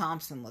Tristan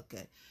Thompson look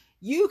good.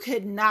 You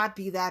could not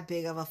be that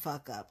big of a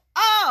fuck up.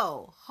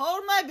 Oh,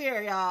 hold my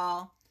beer,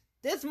 y'all.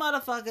 This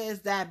motherfucker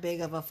is that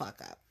big of a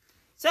fuck up.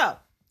 So,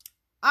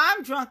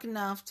 I'm drunk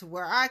enough to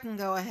where I can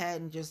go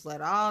ahead and just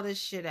let all this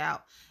shit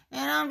out.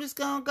 And I'm just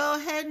going to go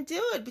ahead and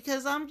do it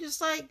because I'm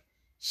just like,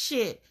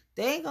 shit,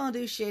 they ain't going to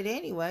do shit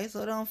anyway,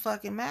 so it don't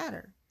fucking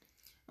matter.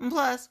 And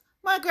plus,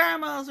 my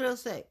grandma's real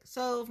sick.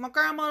 So if my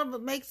grandma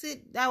makes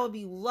it, that would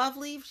be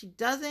lovely. If she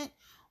doesn't,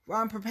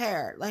 I'm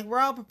prepared. Like, we're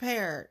all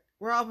prepared.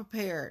 We're all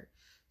prepared.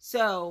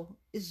 So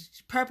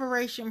it's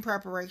preparation.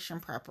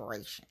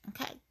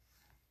 Okay?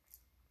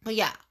 But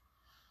yeah,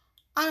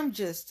 I'm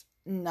just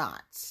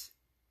not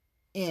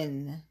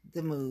in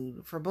the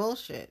mood for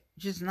bullshit.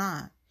 Just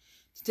not.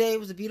 Today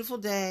was a beautiful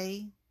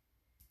day.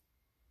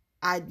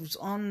 I was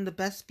on the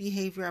best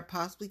behavior I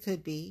possibly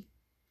could be.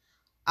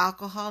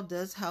 Alcohol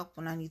does help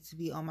when I need to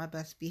be on my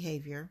best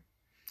behavior.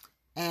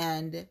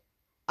 And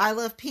I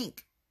love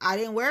pink. I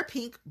didn't wear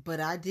pink, but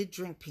I did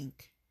drink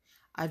pink.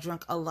 I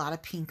drank a lot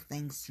of pink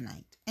things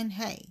tonight. And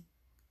hey,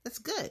 that's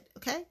good,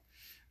 okay?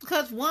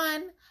 Because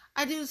one,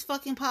 I do this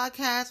fucking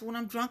podcast when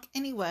I'm drunk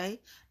anyway.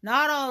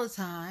 Not all the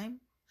time.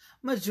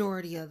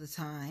 Majority of the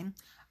time.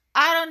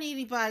 I don't need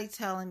anybody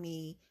telling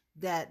me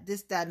that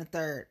this, that, and the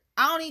third.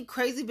 I don't need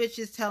crazy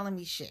bitches telling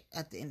me shit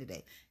at the end of the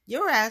day.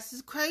 Your ass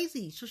is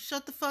crazy, so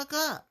shut the fuck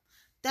up.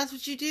 That's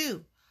what you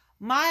do.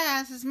 My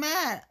ass is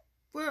mad.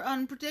 We're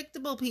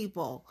unpredictable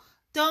people.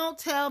 Don't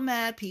tell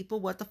mad people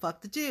what the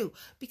fuck to do.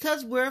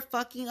 Because we're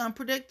fucking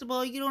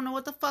unpredictable. You don't know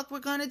what the fuck we're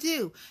gonna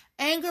do.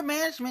 Anger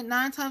management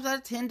 9 times out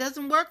of 10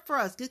 doesn't work for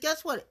us. Because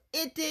guess what?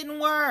 It didn't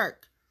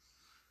work.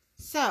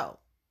 So,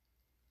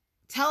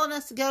 telling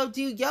us to go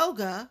do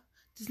yoga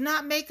does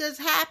not make us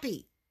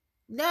happy.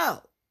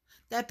 No.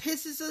 That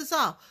pisses us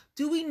off.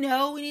 Do we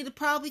know we need to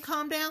probably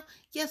calm down?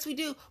 Yes, we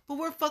do. But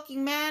we're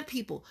fucking mad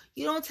people.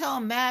 You don't tell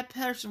a mad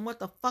person what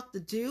the fuck to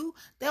do,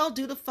 they'll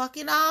do the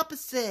fucking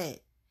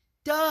opposite.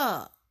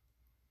 Duh.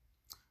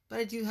 But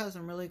I do have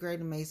some really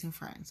great, amazing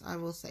friends. I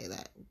will say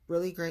that.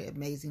 Really great,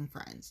 amazing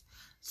friends.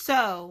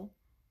 So,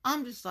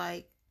 I'm just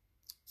like,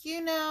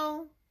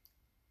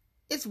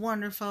 it's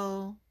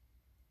wonderful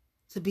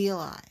to be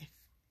alive.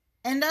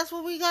 And that's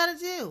what we gotta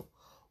do.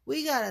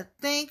 We gotta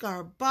thank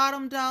our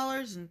bottom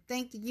dollars and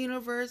thank the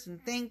universe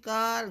and thank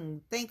God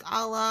and thank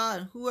Allah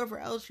and whoever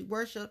else you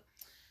worship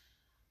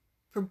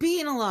for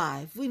being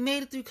alive. We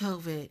made it through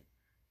COVID.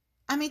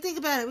 I mean, think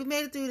about it. We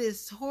made it through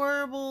this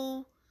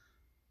horrible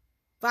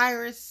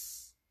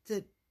virus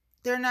that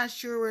they're not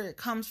sure where it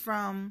comes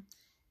from.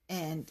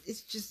 And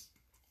it's just,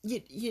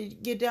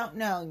 you don't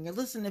know. And you're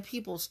listening to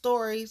people's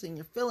stories and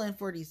you're feeling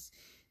for these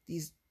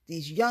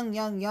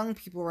young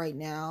people right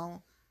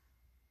now.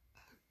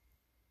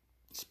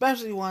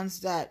 Especially ones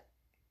that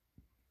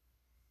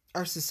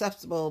are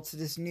susceptible to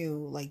this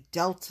new, like,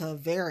 Delta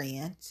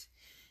variant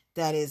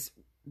that is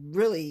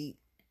really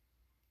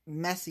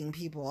messing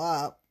people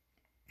up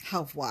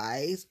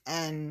health-wise.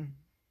 And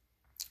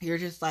you're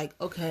just like,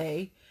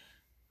 okay,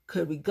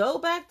 could we go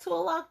back to a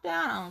lockdown?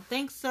 I don't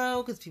think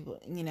so, because people,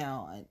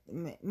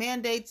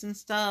 mandates and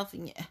stuff,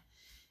 and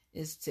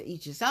is to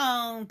each his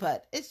own.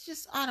 But it's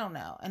just, I don't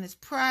know. And it's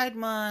Pride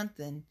Month,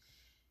 and,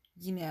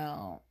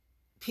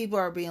 people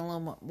are being a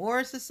little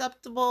more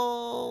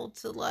susceptible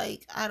to,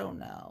 like, I don't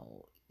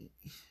know.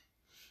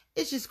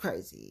 It's just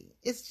crazy.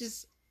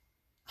 It's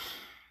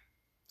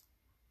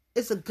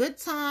a good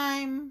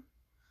time,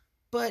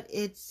 but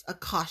it's a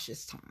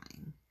cautious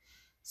time.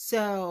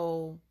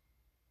 So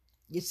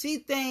you see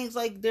things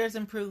like there's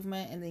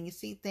improvement, and then you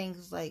see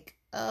things like,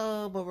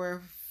 oh, but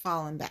we're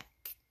falling back.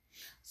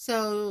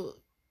 So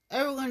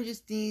everyone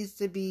just needs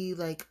to be,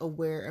 like,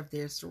 aware of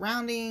their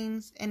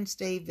surroundings and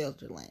stay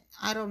vigilant.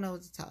 I don't know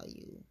what to tell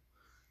you.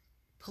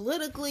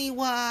 Politically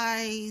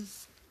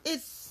wise,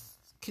 it's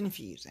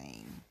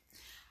confusing.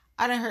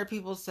 I done heard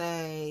people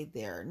say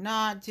they're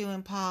not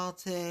doing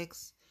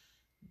politics.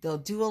 They'll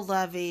do a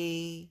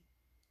levy.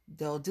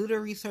 They'll do the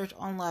research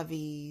on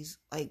levies.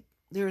 Like,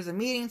 there was a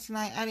meeting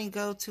tonight. I didn't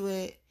go to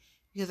it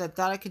because I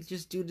thought I could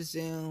just do the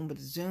Zoom, but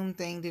the Zoom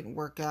thing didn't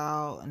work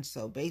out. And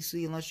so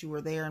basically, unless you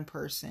were there in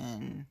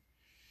person.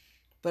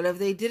 But if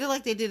they did it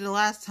like they did it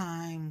last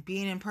time,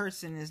 being in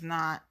person is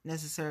not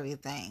necessarily a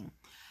thing.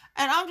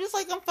 And I'm just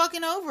like, I'm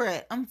fucking over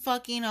it. I'm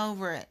fucking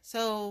over it.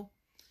 So,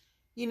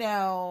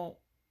 the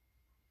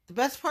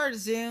best part of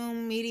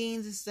Zoom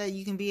meetings is that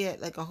you can be at,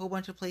 like, a whole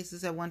bunch of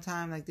places at one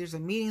time. Like, there's a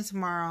meeting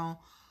tomorrow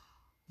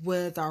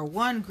with our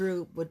one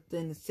group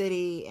within the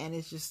city, and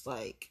it's just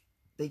like,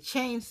 they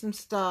changed some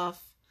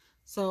stuff.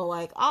 So,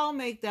 like, I'll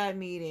make that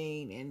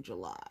meeting in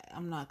July.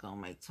 I'm not going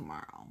to make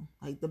tomorrow.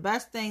 Like, the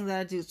best thing that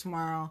I do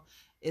tomorrow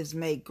is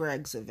make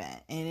Greg's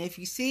event. And if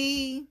you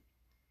see,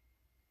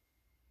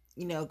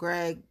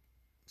 Greg,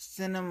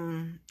 send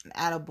him an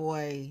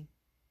attaboy,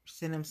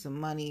 send him some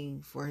money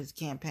for his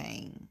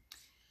campaign.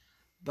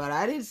 But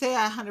I didn't say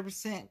I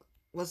 100%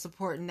 was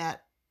supporting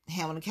that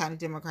Hamilton County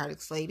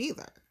Democratic slate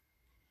either.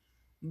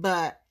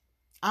 But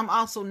I'm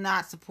also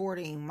not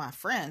supporting my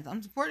friends.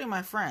 I'm supporting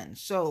my friends.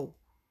 So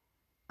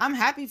I'm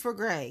happy for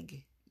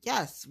Greg.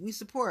 Yes, we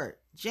support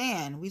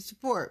Jan. We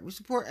support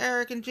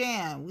Eric and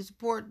Jan. We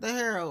support the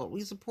Herald.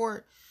 We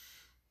support,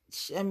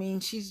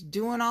 she's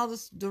doing all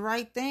the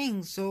right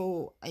things.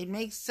 So it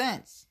makes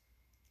sense.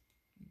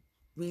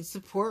 We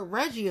support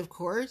Reggie, of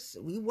course.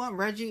 We want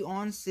Reggie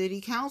on city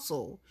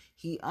council.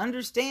 He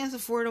understands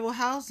affordable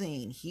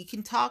housing. He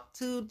can talk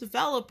to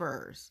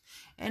developers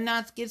and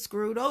not get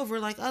screwed over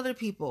like other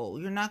people.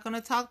 You're not going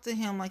to talk to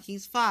him like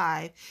he's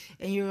 5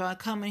 and you're going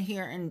to come in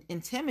here and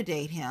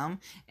intimidate him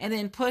and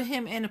then put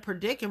him in a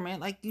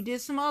predicament like you did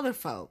some other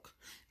folk,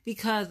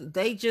 because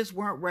they just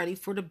weren't ready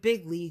for the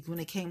big leagues when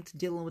it came to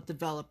dealing with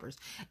developers.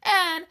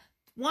 And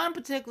one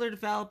particular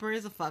developer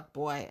is a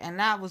fuckboy, and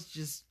that was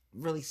just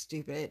really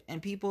stupid,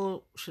 and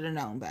people should have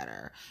known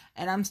better.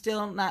 And I'm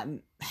still not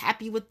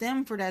happy with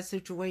them for that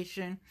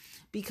situation,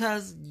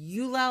 because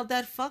you allowed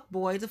that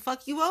fuckboy to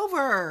fuck you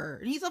over.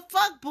 And he's a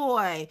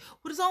fuckboy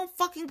with his own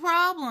fucking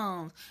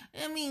problems.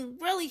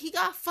 Really, he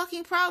got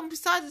fucking problems.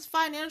 Besides his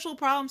financial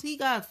problems, he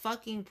got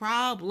fucking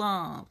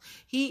problems.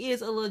 He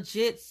is a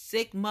legit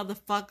sick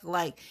motherfucker,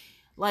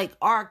 like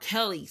R.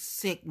 Kelly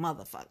sick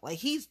motherfucker. Like,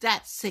 he's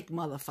that sick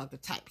motherfucker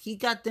type. He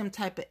got them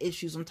type of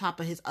issues on top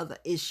of his other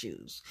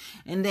issues.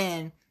 And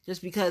then,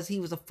 just because he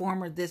was a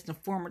former this and a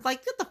former,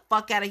 like, get the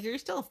fuck out of here. You're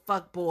still a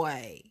fuck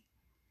boy.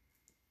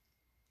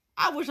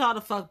 I wish all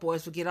the fuck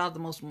boys would get all the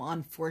most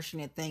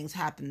unfortunate things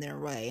happen their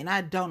way. And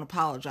I don't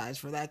apologize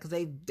for that,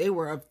 because they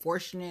were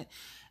unfortunate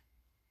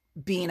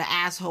being an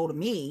asshole to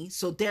me.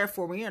 So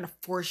therefore, when you're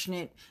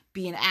unfortunate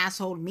being an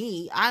asshole to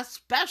me, I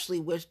especially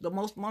wish the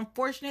most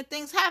unfortunate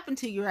things happen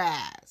to your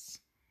ass.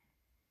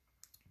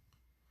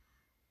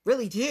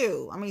 Really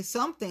do. I mean,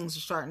 some things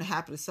are starting to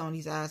happen to some of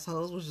these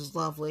assholes, which is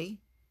lovely.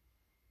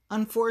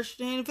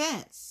 Unfortunate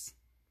events.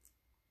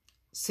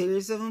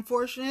 Series of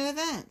unfortunate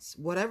events.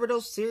 Whatever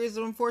those series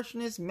of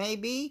unfortunates may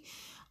be,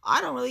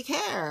 I don't really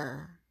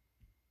care.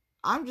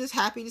 I'm just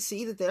happy to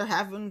see that they're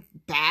having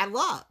bad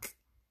luck.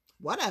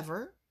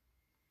 Whatever.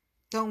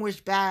 Don't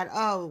wish bad.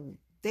 Oh,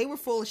 they were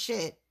full of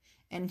shit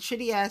and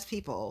shitty ass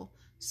people.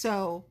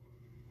 So,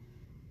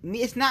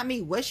 it's not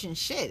me wishing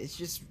shit. It's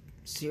just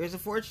series of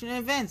fortunate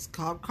events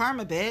called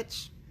karma,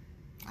 bitch.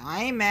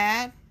 I ain't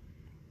mad.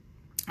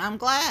 I'm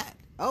glad.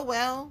 Oh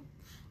well.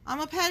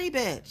 I'm a petty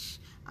bitch.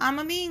 I'm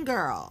a mean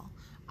girl.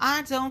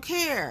 I don't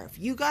care. If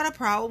you got a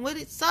problem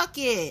with it, suck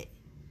it.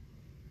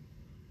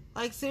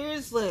 Like,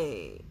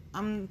 seriously.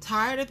 I'm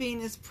tired of being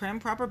this prim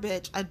proper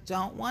bitch. I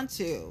don't want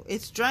to.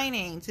 It's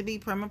draining to be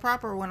prim and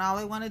proper when all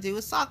I want to do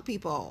is suck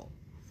people.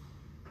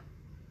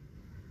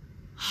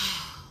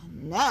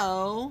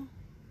 No.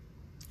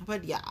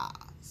 But yeah.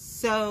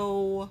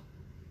 So,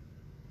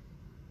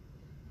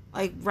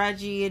 like,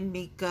 Reggie and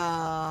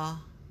Mika,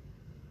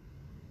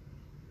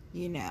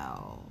 you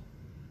know,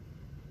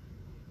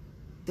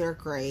 they're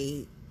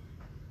great.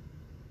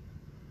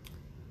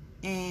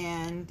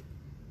 And,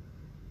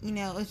 you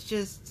know,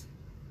 it's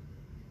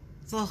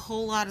a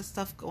whole lot of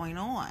stuff going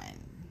on.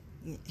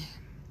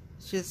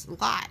 It's just a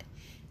lot.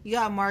 You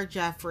got Mark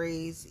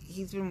Jeffries.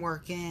 He's been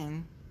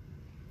working,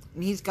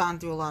 and he's gone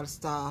through a lot of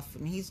stuff,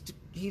 and he's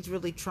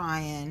really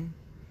trying.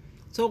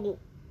 So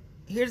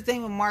here's the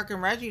thing with Mark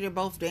and Reggie, they're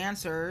both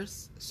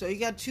dancers. So you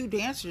got two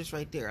dancers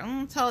right there. I'm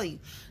going to tell you,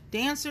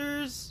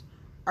 dancers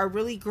are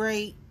really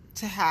great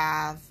to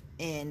have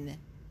in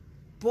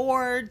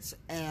boards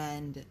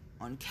and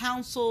on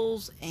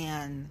councils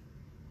and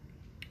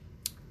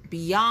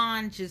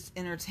beyond just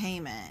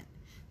entertainment.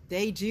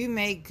 They do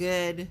make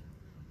good,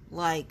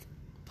 like,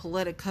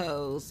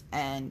 politicos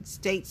and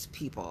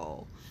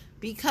statespeople,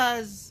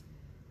 because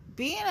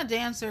being a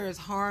dancer is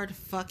hard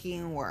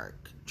fucking work.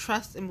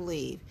 Trust and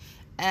believe.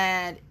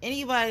 And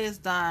anybody that's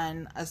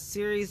done a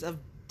series of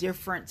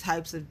different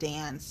types of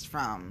dance,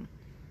 from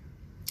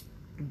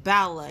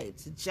ballet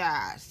to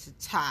jazz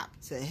to tap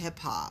to hip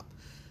hop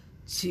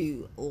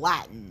to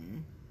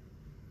Latin,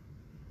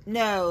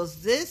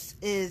 knows this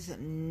is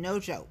no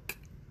joke.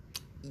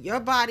 Your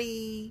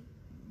body,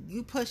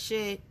 you push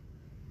it,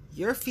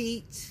 your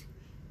feet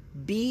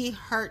be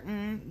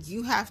hurting.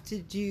 You have to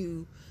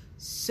do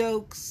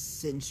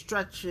soaks and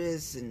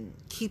stretches and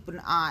keep an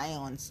eye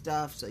on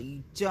stuff so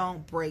you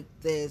don't break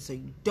this or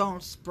you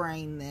don't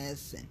sprain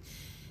this, and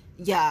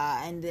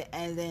yeah, and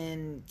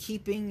then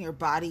keeping your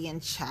body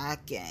in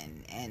check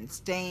and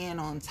staying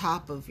on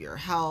top of your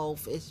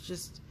health.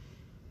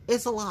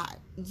 It's a lot.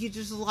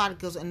 A lot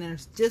goes, and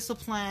there's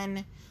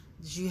discipline.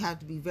 You have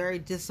to be very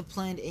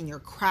disciplined in your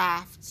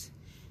craft.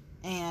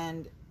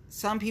 And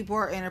some people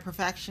are inner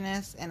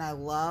perfectionists, and I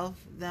love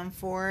them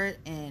for it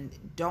and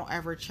don't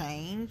ever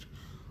change.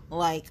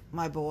 Like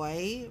my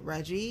boy,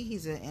 Reggie,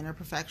 he's an inner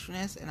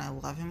perfectionist, and I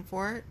love him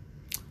for it.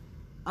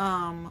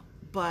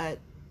 But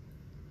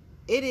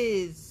it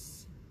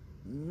is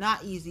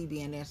not easy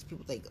being a dancer.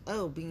 People think,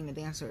 oh, being a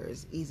dancer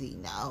is easy.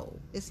 No,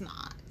 it's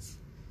not.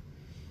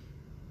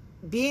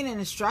 Being an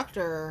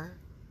instructor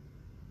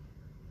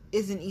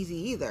isn't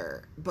easy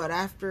either. But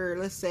after,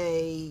 let's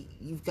say,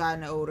 you've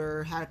gotten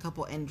older, had a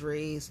couple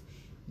injuries,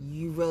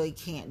 you really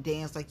can't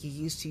dance like you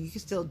used to. You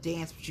can still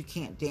dance, but you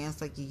can't dance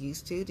like you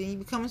used to. Then you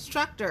become an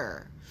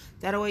instructor.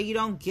 That way you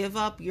don't give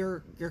up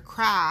your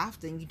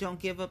craft, and you don't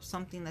give up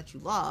something that you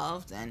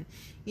loved. And,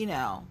 you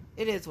know,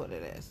 it is what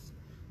it is.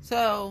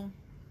 So,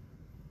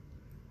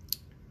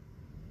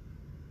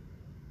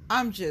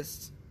 I'm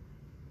just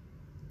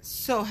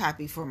so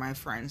happy for my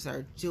friends that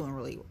are doing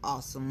really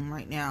awesome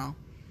right now.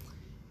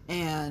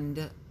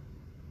 And,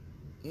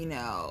 you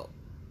know,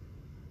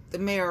 the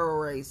mayoral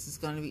race is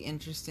going to be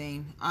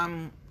interesting.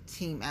 I'm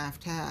Team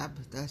AFTAB.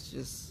 That's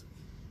just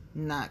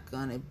not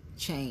going to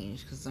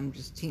change because I'm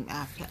just Team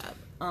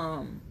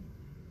AFTAB.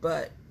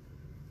 But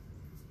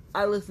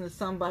I listened to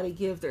somebody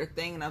give their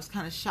thing, and I was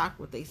kind of shocked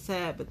what they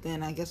said. But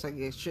then I guess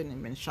shouldn't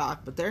have been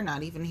shocked. But they're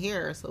not even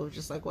here, so it's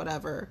just like,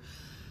 whatever.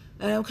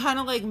 And I'm kind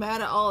of like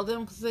mad at all of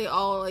them because they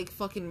all like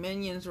fucking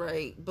minions,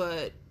 right?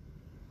 But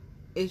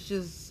it's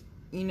just,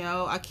 you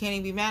know, I can't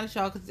even be mad at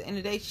y'all because at the end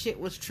of the day, shit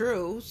was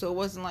true. So it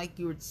wasn't like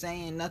you were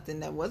saying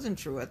nothing that wasn't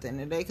true at the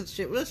end of the day, because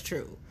shit was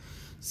true.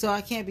 So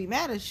I can't be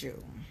mad at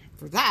you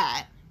for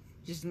that.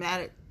 Just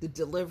mad at the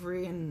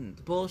delivery and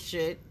the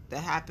bullshit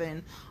that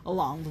happened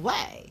along the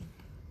way.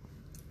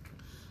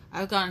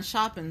 I've gone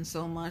shopping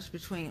so much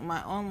between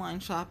my online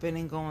shopping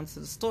and going to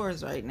the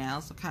stores right now,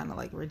 so kind of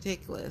like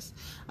ridiculous.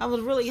 I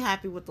was really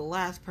happy with the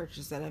last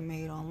purchase that I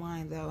made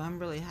online, though. I'm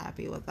really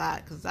happy with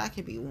that because that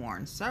can be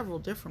worn several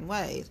different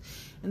ways.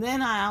 And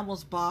then I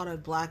almost bought a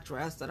black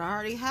dress that I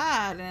already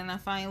had, and I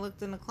finally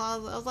looked in the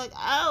closet. I was like,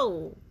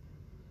 oh,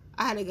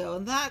 I had to go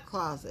in that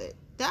closet.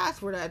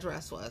 That's where that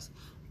dress was.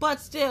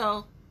 But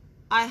still,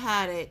 I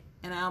had it,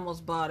 and I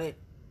almost bought it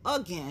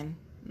again.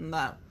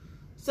 No.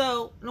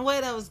 So, in a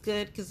way, that was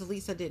good because at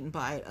least I didn't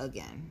buy it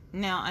again.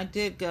 Now, I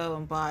did go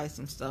and buy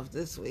some stuff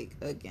this week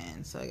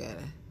again, so I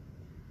gotta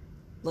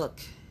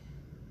look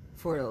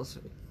for those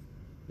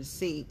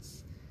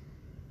receipts.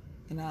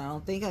 And I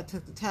don't think I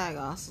took the tag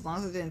off. So as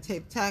long as I didn't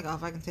take the tag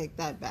off, I can take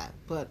that back.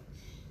 But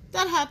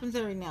that happens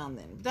every now and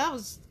then. That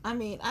was, I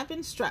mean, I've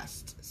been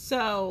stressed.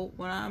 So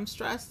when I'm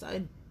stressed,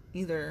 I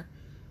either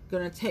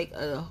gonna take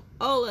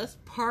let's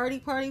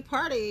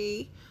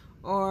party,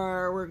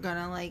 or we're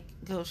gonna like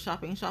go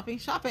shopping.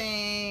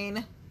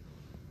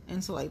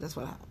 And so like that's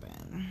what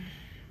happened.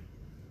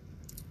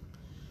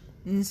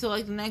 And so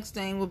like the next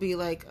thing will be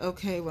like,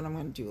 okay, what I'm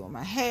gonna do on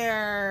my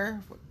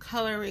hair, what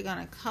color are we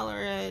gonna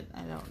color it?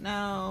 I don't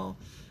know.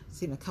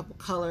 Seen a couple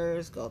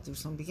colors, go through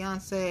some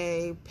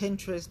Beyonce,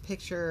 Pinterest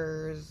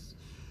pictures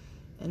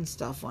and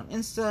stuff on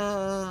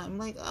Insta. I'm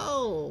like,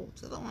 oh,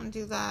 do I want to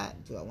do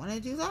that? Do I want to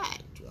do that?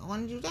 Do I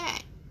want to do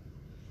that?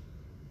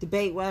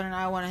 Debate whether or not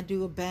I want to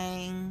do a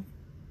bang.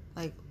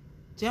 Like,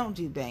 don't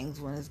do bangs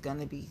when it's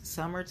gonna be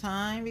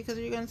summertime because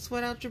you're gonna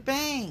sweat out your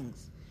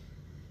bangs.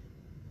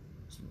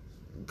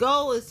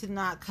 Goal is to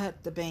not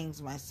cut the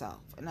bangs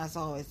myself, and that's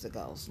always the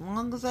goal. As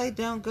long as I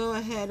don't go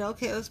ahead,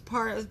 okay, let's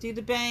do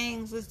the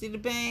bangs, because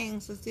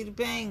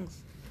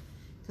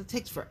it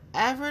takes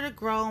forever to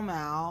grow them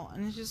out,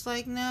 and it's just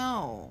like,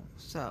 no.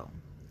 So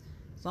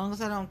as long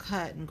as I don't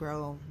cut and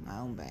grow my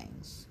own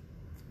bangs.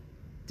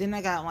 Then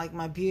I got like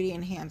my beauty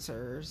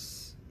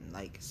enhancers,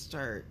 like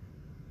start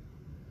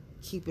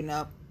keeping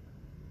up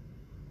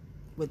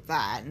with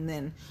that. And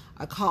then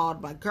I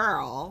called my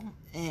girl,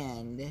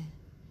 and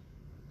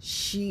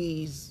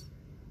she's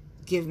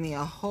given me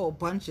a whole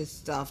bunch of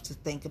stuff to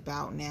think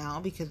about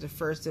now, because at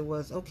first it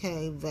was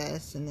okay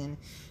this, and then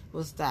it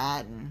was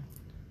that, and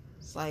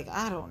it's like,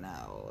 I don't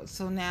know.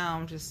 So now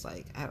I'm just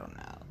like, I don't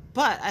know.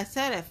 But I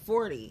said at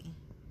 40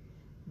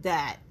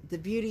 that the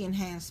beauty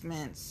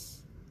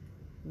enhancements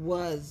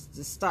was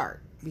the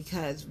start,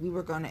 because we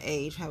were going to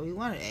age how we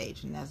wanted to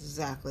age, and that's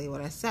exactly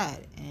what I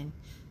said, and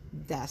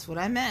that's what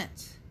I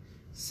meant.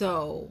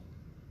 So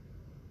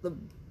the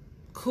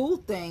cool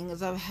thing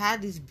is I've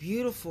had these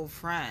beautiful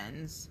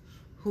friends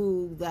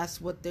who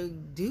that's what they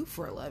do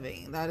for a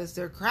living. That is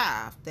their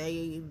craft.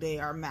 They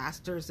are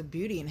masters of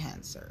beauty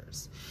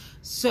enhancers.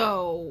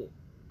 So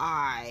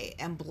I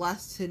am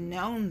blessed to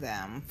know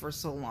them for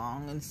so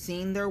long and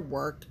seen their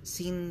work,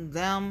 seen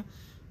them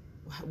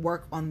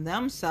work on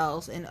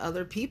themselves and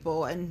other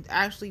people, and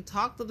actually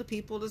talk to the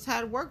people that's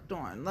had work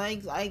done.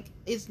 Like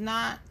it's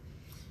not,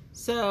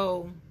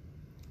 so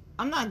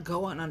I'm not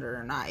going under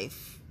a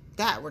knife.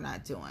 That we're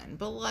not doing.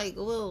 But like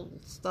little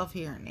stuff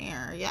here and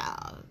there, yeah.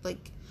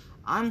 Like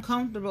I'm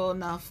comfortable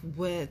enough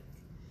with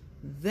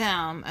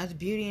them as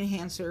beauty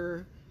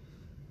enhancer,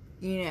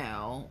 you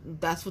know,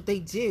 that's what they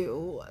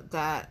do,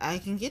 that I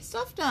can get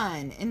stuff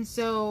done. And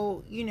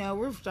so, you know,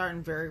 we're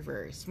starting very,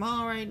 very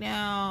small right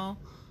now.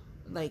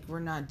 Like, we're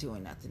not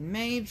doing nothing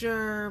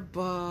major,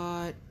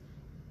 but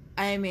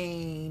I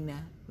mean,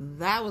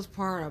 that was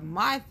part of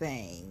my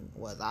thing,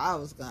 was I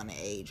was gonna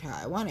age how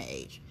I want to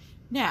age.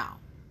 Now,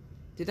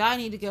 did I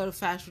need to go to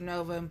Fashion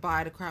Nova and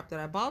buy the crap that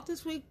I bought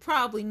this week?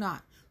 Probably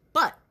not.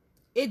 But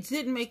it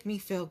did make me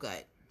feel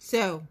good.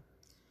 So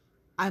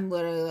I'm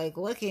literally like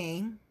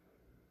looking.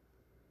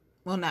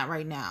 Well, not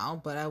right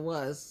now, but I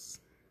was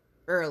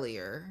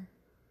earlier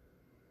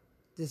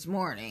this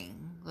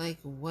morning. Like,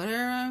 what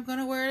am I going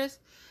to wear this?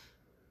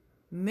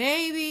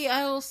 Maybe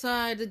I will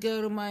decide to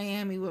go to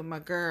Miami with my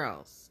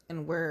girls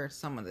and wear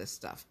some of this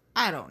stuff.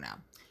 I don't know.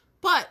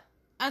 But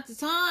at the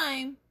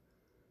time,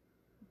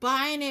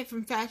 buying it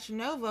from Fashion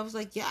Nova, I was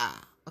like, yeah,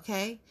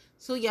 okay.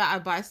 So yeah, I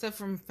buy stuff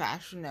from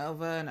Fashion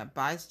Nova, and I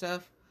buy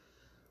stuff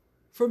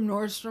from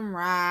Nordstrom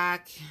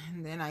Rack,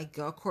 and then I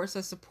go, of course,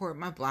 I support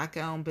my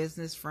Black-owned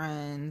business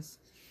friends,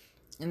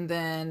 and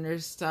then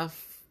there's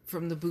stuff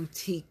from the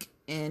boutique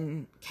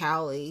in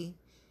Cali,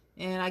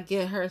 and I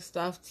get her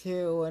stuff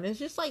too, and it's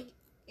just like,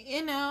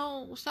 you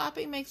know,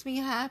 shopping makes me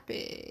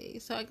happy,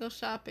 so I go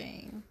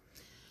shopping.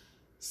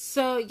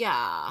 So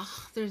yeah,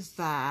 there's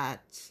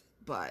that,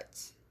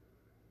 but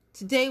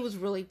today was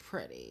really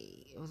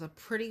pretty. It was a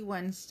pretty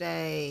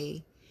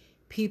Wednesday.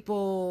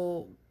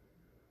 People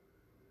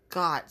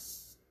got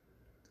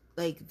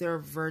like their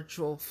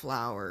virtual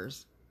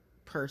flowers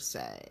per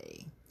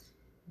se.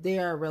 They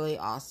are really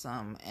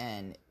awesome,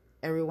 and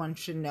everyone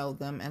should know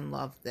them and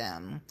love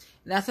them.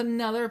 And that's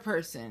another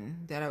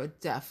person that I would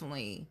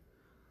definitely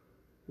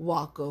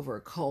walk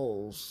over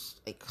coals,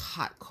 like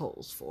hot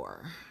coals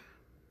for.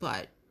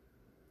 But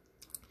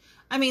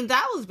I mean,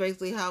 that was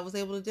basically how I was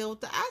able to deal with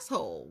the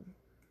asshole.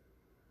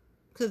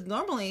 Because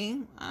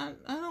normally, I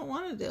don't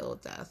want to deal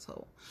with the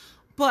asshole.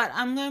 But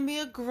I'm going to be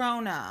a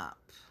grown-up.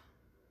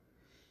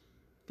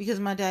 Because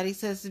my daddy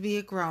says to be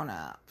a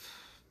grown-up.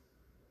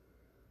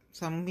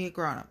 So I'm going to be a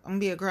grown-up. I'm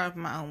going to be a grown-up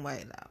in my own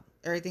way, though.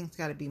 Everything's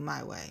got to be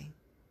my way.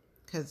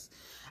 Because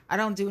I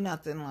don't do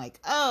nothing like,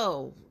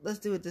 oh, let's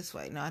do it this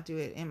way. No, I do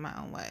it in my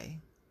own way.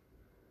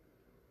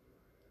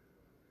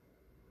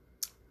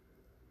 I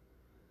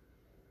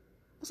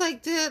was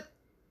like, Dad,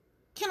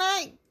 can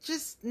I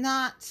just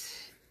not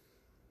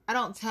I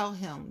don't tell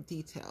him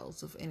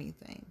details of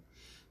anything.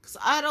 Because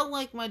I don't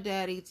like my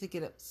daddy to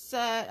get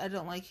upset. I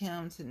don't like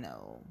him to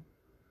know.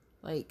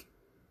 Like,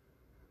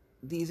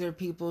 these are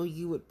people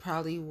you would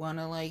probably want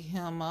to, like,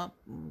 hem up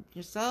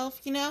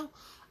yourself, you know?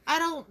 I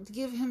don't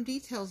give him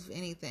details of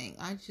anything.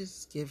 I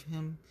just give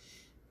him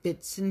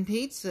bits and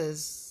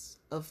pieces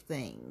of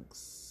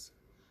things.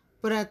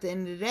 But at the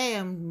end of the day,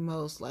 I'm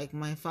most like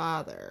my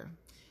father.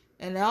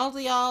 And all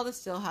of y'all that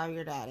still have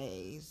your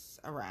daddies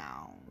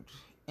around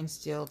and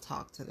still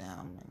talk to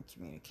them and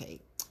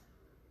communicate.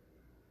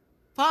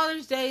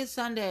 Father's Day is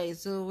Sunday,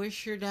 so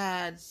wish your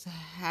dads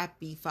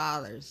happy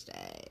Father's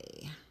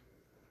Day.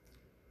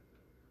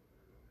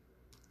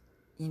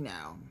 You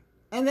know.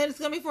 And then it's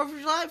going to be 4th of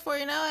July before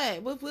you know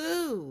it.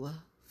 Woo-woo.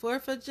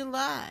 4th of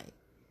July.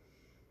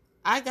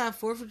 I got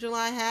 4th of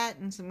July hat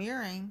and some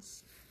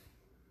earrings.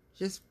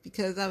 Just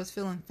because I was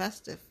feeling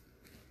festive.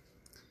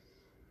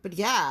 But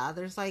yeah,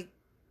 there's like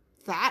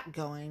that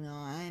going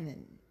on.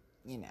 And,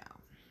 you know.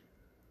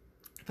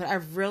 But I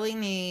really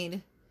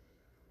need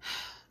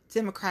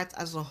Democrats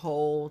as a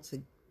whole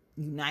to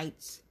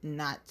unite and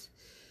not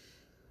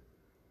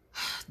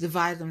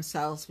divide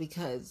themselves,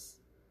 because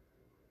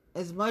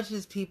as much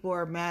as people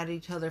are mad at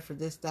each other for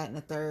this, that, and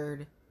the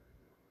third,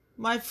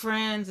 my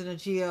friends in the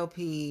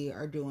GOP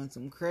are doing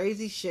some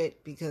crazy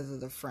shit because of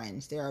the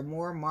French. There are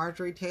more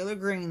Marjorie Taylor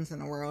Greens in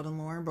the world than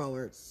Lauren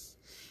Boeberts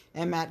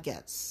and Matt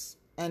Gaetz.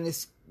 And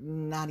it's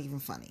not even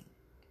funny.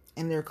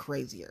 And they're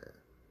crazier.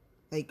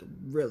 Like,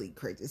 really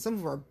crazy. Some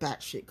of them are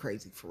batshit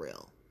crazy for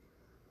real.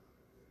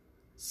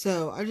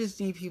 So, I just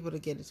need people to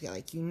get it together.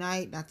 Like,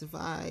 unite, not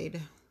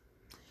divide.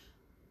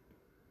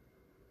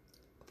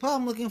 Well,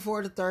 I'm looking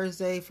forward to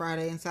Thursday,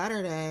 Friday, and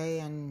Saturday.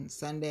 And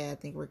Sunday, I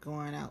think we're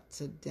going out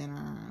to dinner.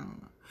 I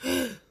don't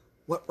know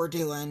what we're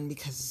doing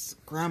because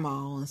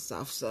grandma and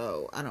stuff.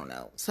 So, I don't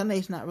know.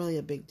 Sunday's not really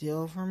a big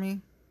deal for me.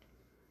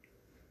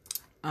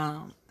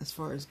 As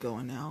far as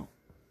going out.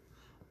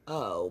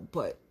 Oh,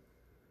 but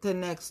the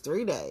next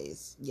 3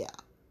 days, yeah.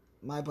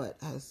 My butt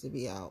has to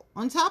be out.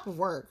 On top of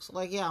work. So,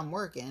 like, yeah, I'm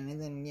working.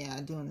 And then,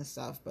 yeah, doing this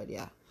stuff. But,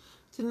 yeah.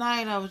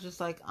 Tonight, I was just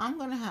like, I'm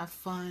going to have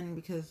fun.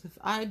 Because if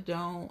I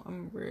don't,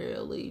 I'm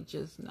really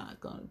just not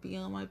going to be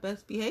on my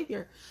best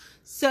behavior.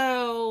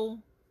 So,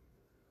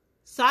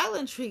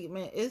 silent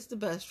treatment is the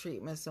best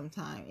treatment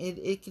sometimes.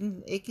 It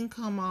can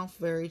come off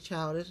very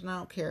childish. And I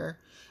don't care.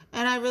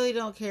 And I really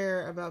don't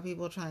care about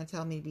people trying to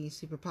tell me to be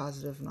super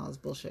positive and all this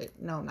bullshit.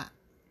 No, I'm not.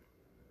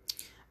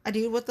 I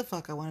do what the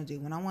fuck I want to do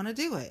when I want to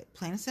do it.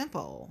 Plain and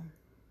simple.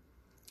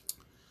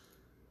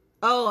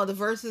 Oh, the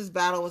versus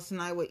battle was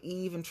tonight with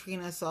Eve and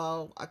Trina,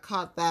 so I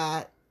caught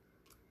that.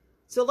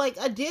 So, like,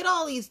 I did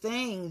all these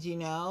things, you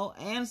know,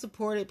 and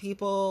supported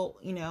people,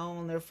 you know,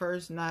 on their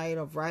first night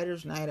of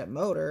Writers' Night at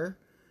Motor.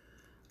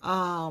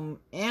 And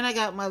I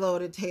got my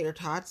loaded tater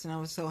tots, and I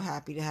was so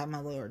happy to have my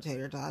loaded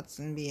tater tots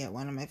and be at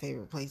one of my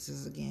favorite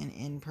places again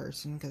in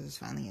person because it's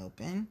finally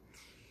open.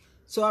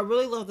 So I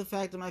really love the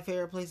fact that my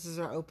favorite places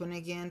are open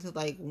again to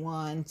like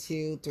 1,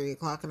 2, 3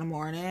 o'clock in the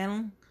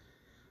morning.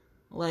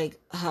 Like,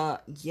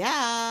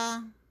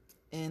 yeah.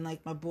 And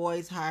like my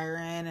boy's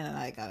hiring, and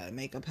I gotta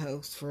make a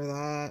post for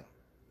that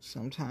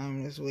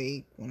sometime this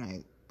week when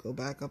I go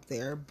back up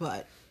there.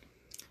 But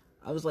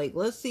I was like,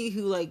 let's see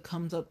who like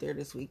comes up there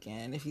this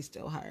weekend if he's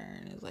still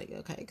hiring. It's like,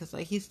 okay, because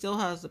like he still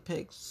has the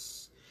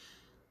pics,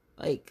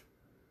 like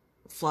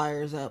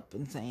flyers up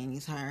and saying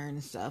he's hiring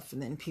and stuff,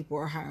 and then people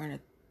are hiring at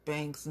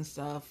banks and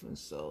stuff, and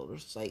so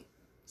there's like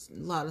a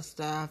lot of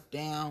staff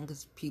down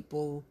because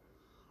people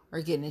are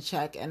getting a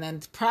check, and then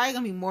it's probably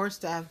gonna be more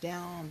staff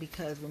down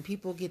because when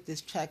people get this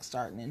check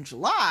starting in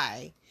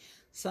July,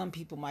 some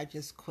people might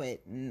just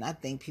quit, and I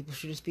think people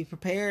should just be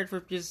prepared for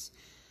just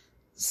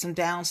some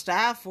down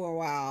staff for a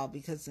while,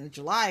 because in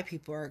July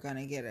people are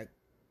gonna get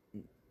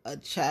a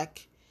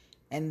check,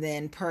 and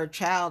then per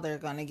child they're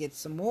gonna get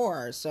some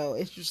more. So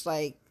it's just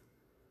like,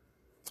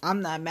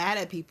 I'm not mad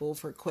at people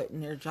for quitting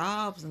their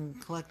jobs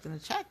and collecting a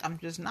check. I'm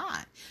just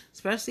not.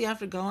 Especially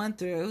after going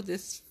through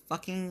this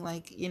fucking,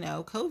 like, you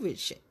know, COVID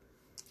shit.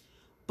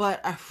 But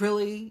I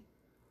really,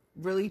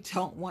 really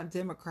don't want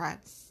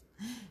Democrats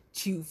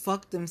to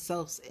fuck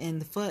themselves in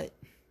the foot.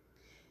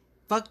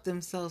 Fuck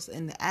themselves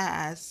in the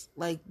ass.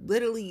 Like,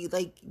 literally,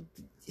 like,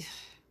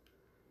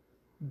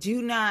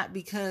 do not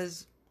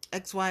because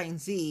X, Y, and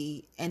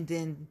Z, and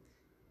then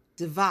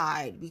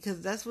divide, because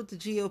that's what the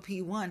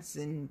GOP wants,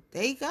 and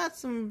they got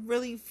some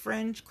really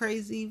fringe,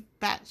 crazy,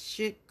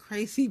 batshit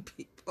crazy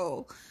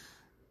people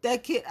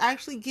that could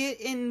actually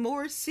get in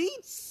more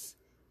seats,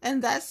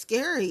 and that's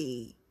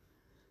scary.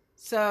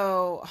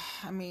 So,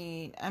 I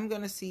mean, I'm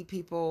gonna see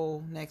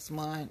people next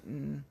month,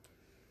 and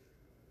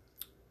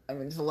I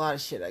mean, there's a lot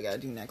of shit I gotta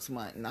do next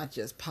month, not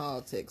just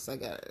politics. I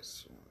gotta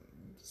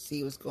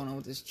see what's going on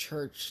with this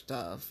church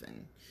stuff,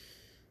 and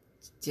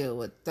deal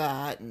with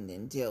that, and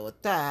then deal with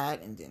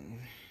that, and then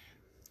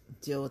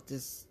deal with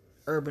this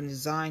urban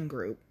design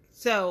group.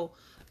 So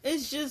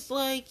it's just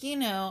like, you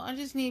know, I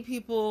just need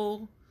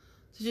people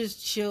to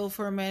just chill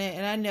for a minute.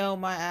 And I know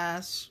my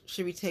ass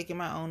should be taking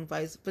my own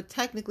advice, but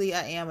technically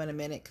I am in a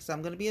minute because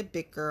I'm going to be a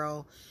big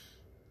girl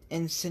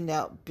and send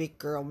out big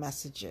girl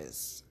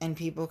messages. And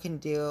people can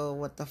do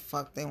what the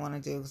fuck they want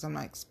to do because I'm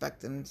not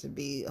expecting them to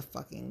be a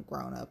fucking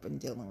grown up and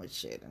dealing with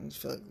shit. And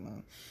just feel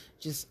like,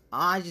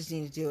 I just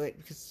need to do it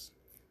because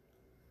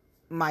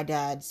my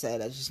dad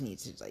said I just need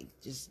to, like,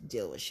 just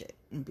deal with shit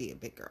and be a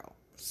big girl.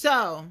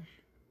 So,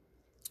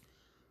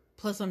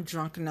 plus I'm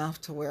drunk enough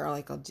to where,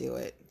 like, I'll do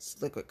it.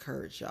 It's liquid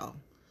courage, y'all.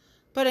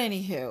 But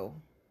anywho,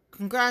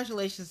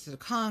 congratulations to the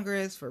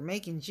Congress for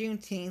making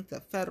Juneteenth a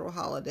federal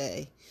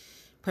holiday.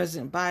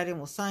 President Biden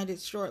will sign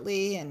it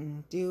shortly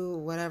and do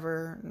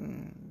whatever,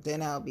 and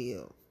then I'll be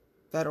a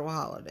federal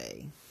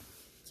holiday.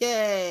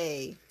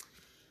 Yay!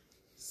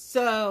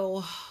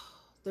 So,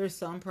 there's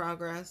some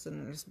progress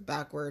and there's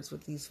backwards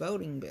with these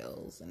voting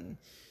bills and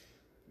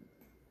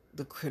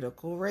the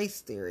critical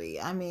race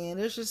theory. I mean,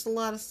 there's just a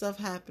lot of stuff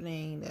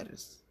happening that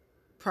is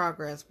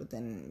progress, but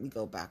then we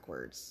go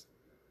backwards.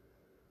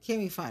 Can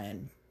we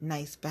find a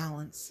nice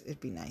balance? It'd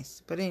be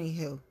nice. But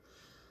anywho,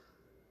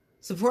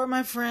 support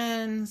my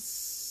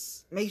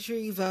friends. Make sure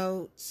you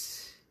vote.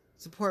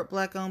 Support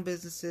Black-owned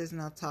businesses,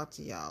 and I'll talk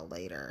to y'all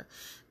later.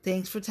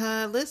 Thanks for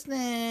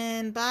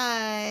listening.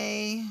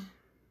 Bye.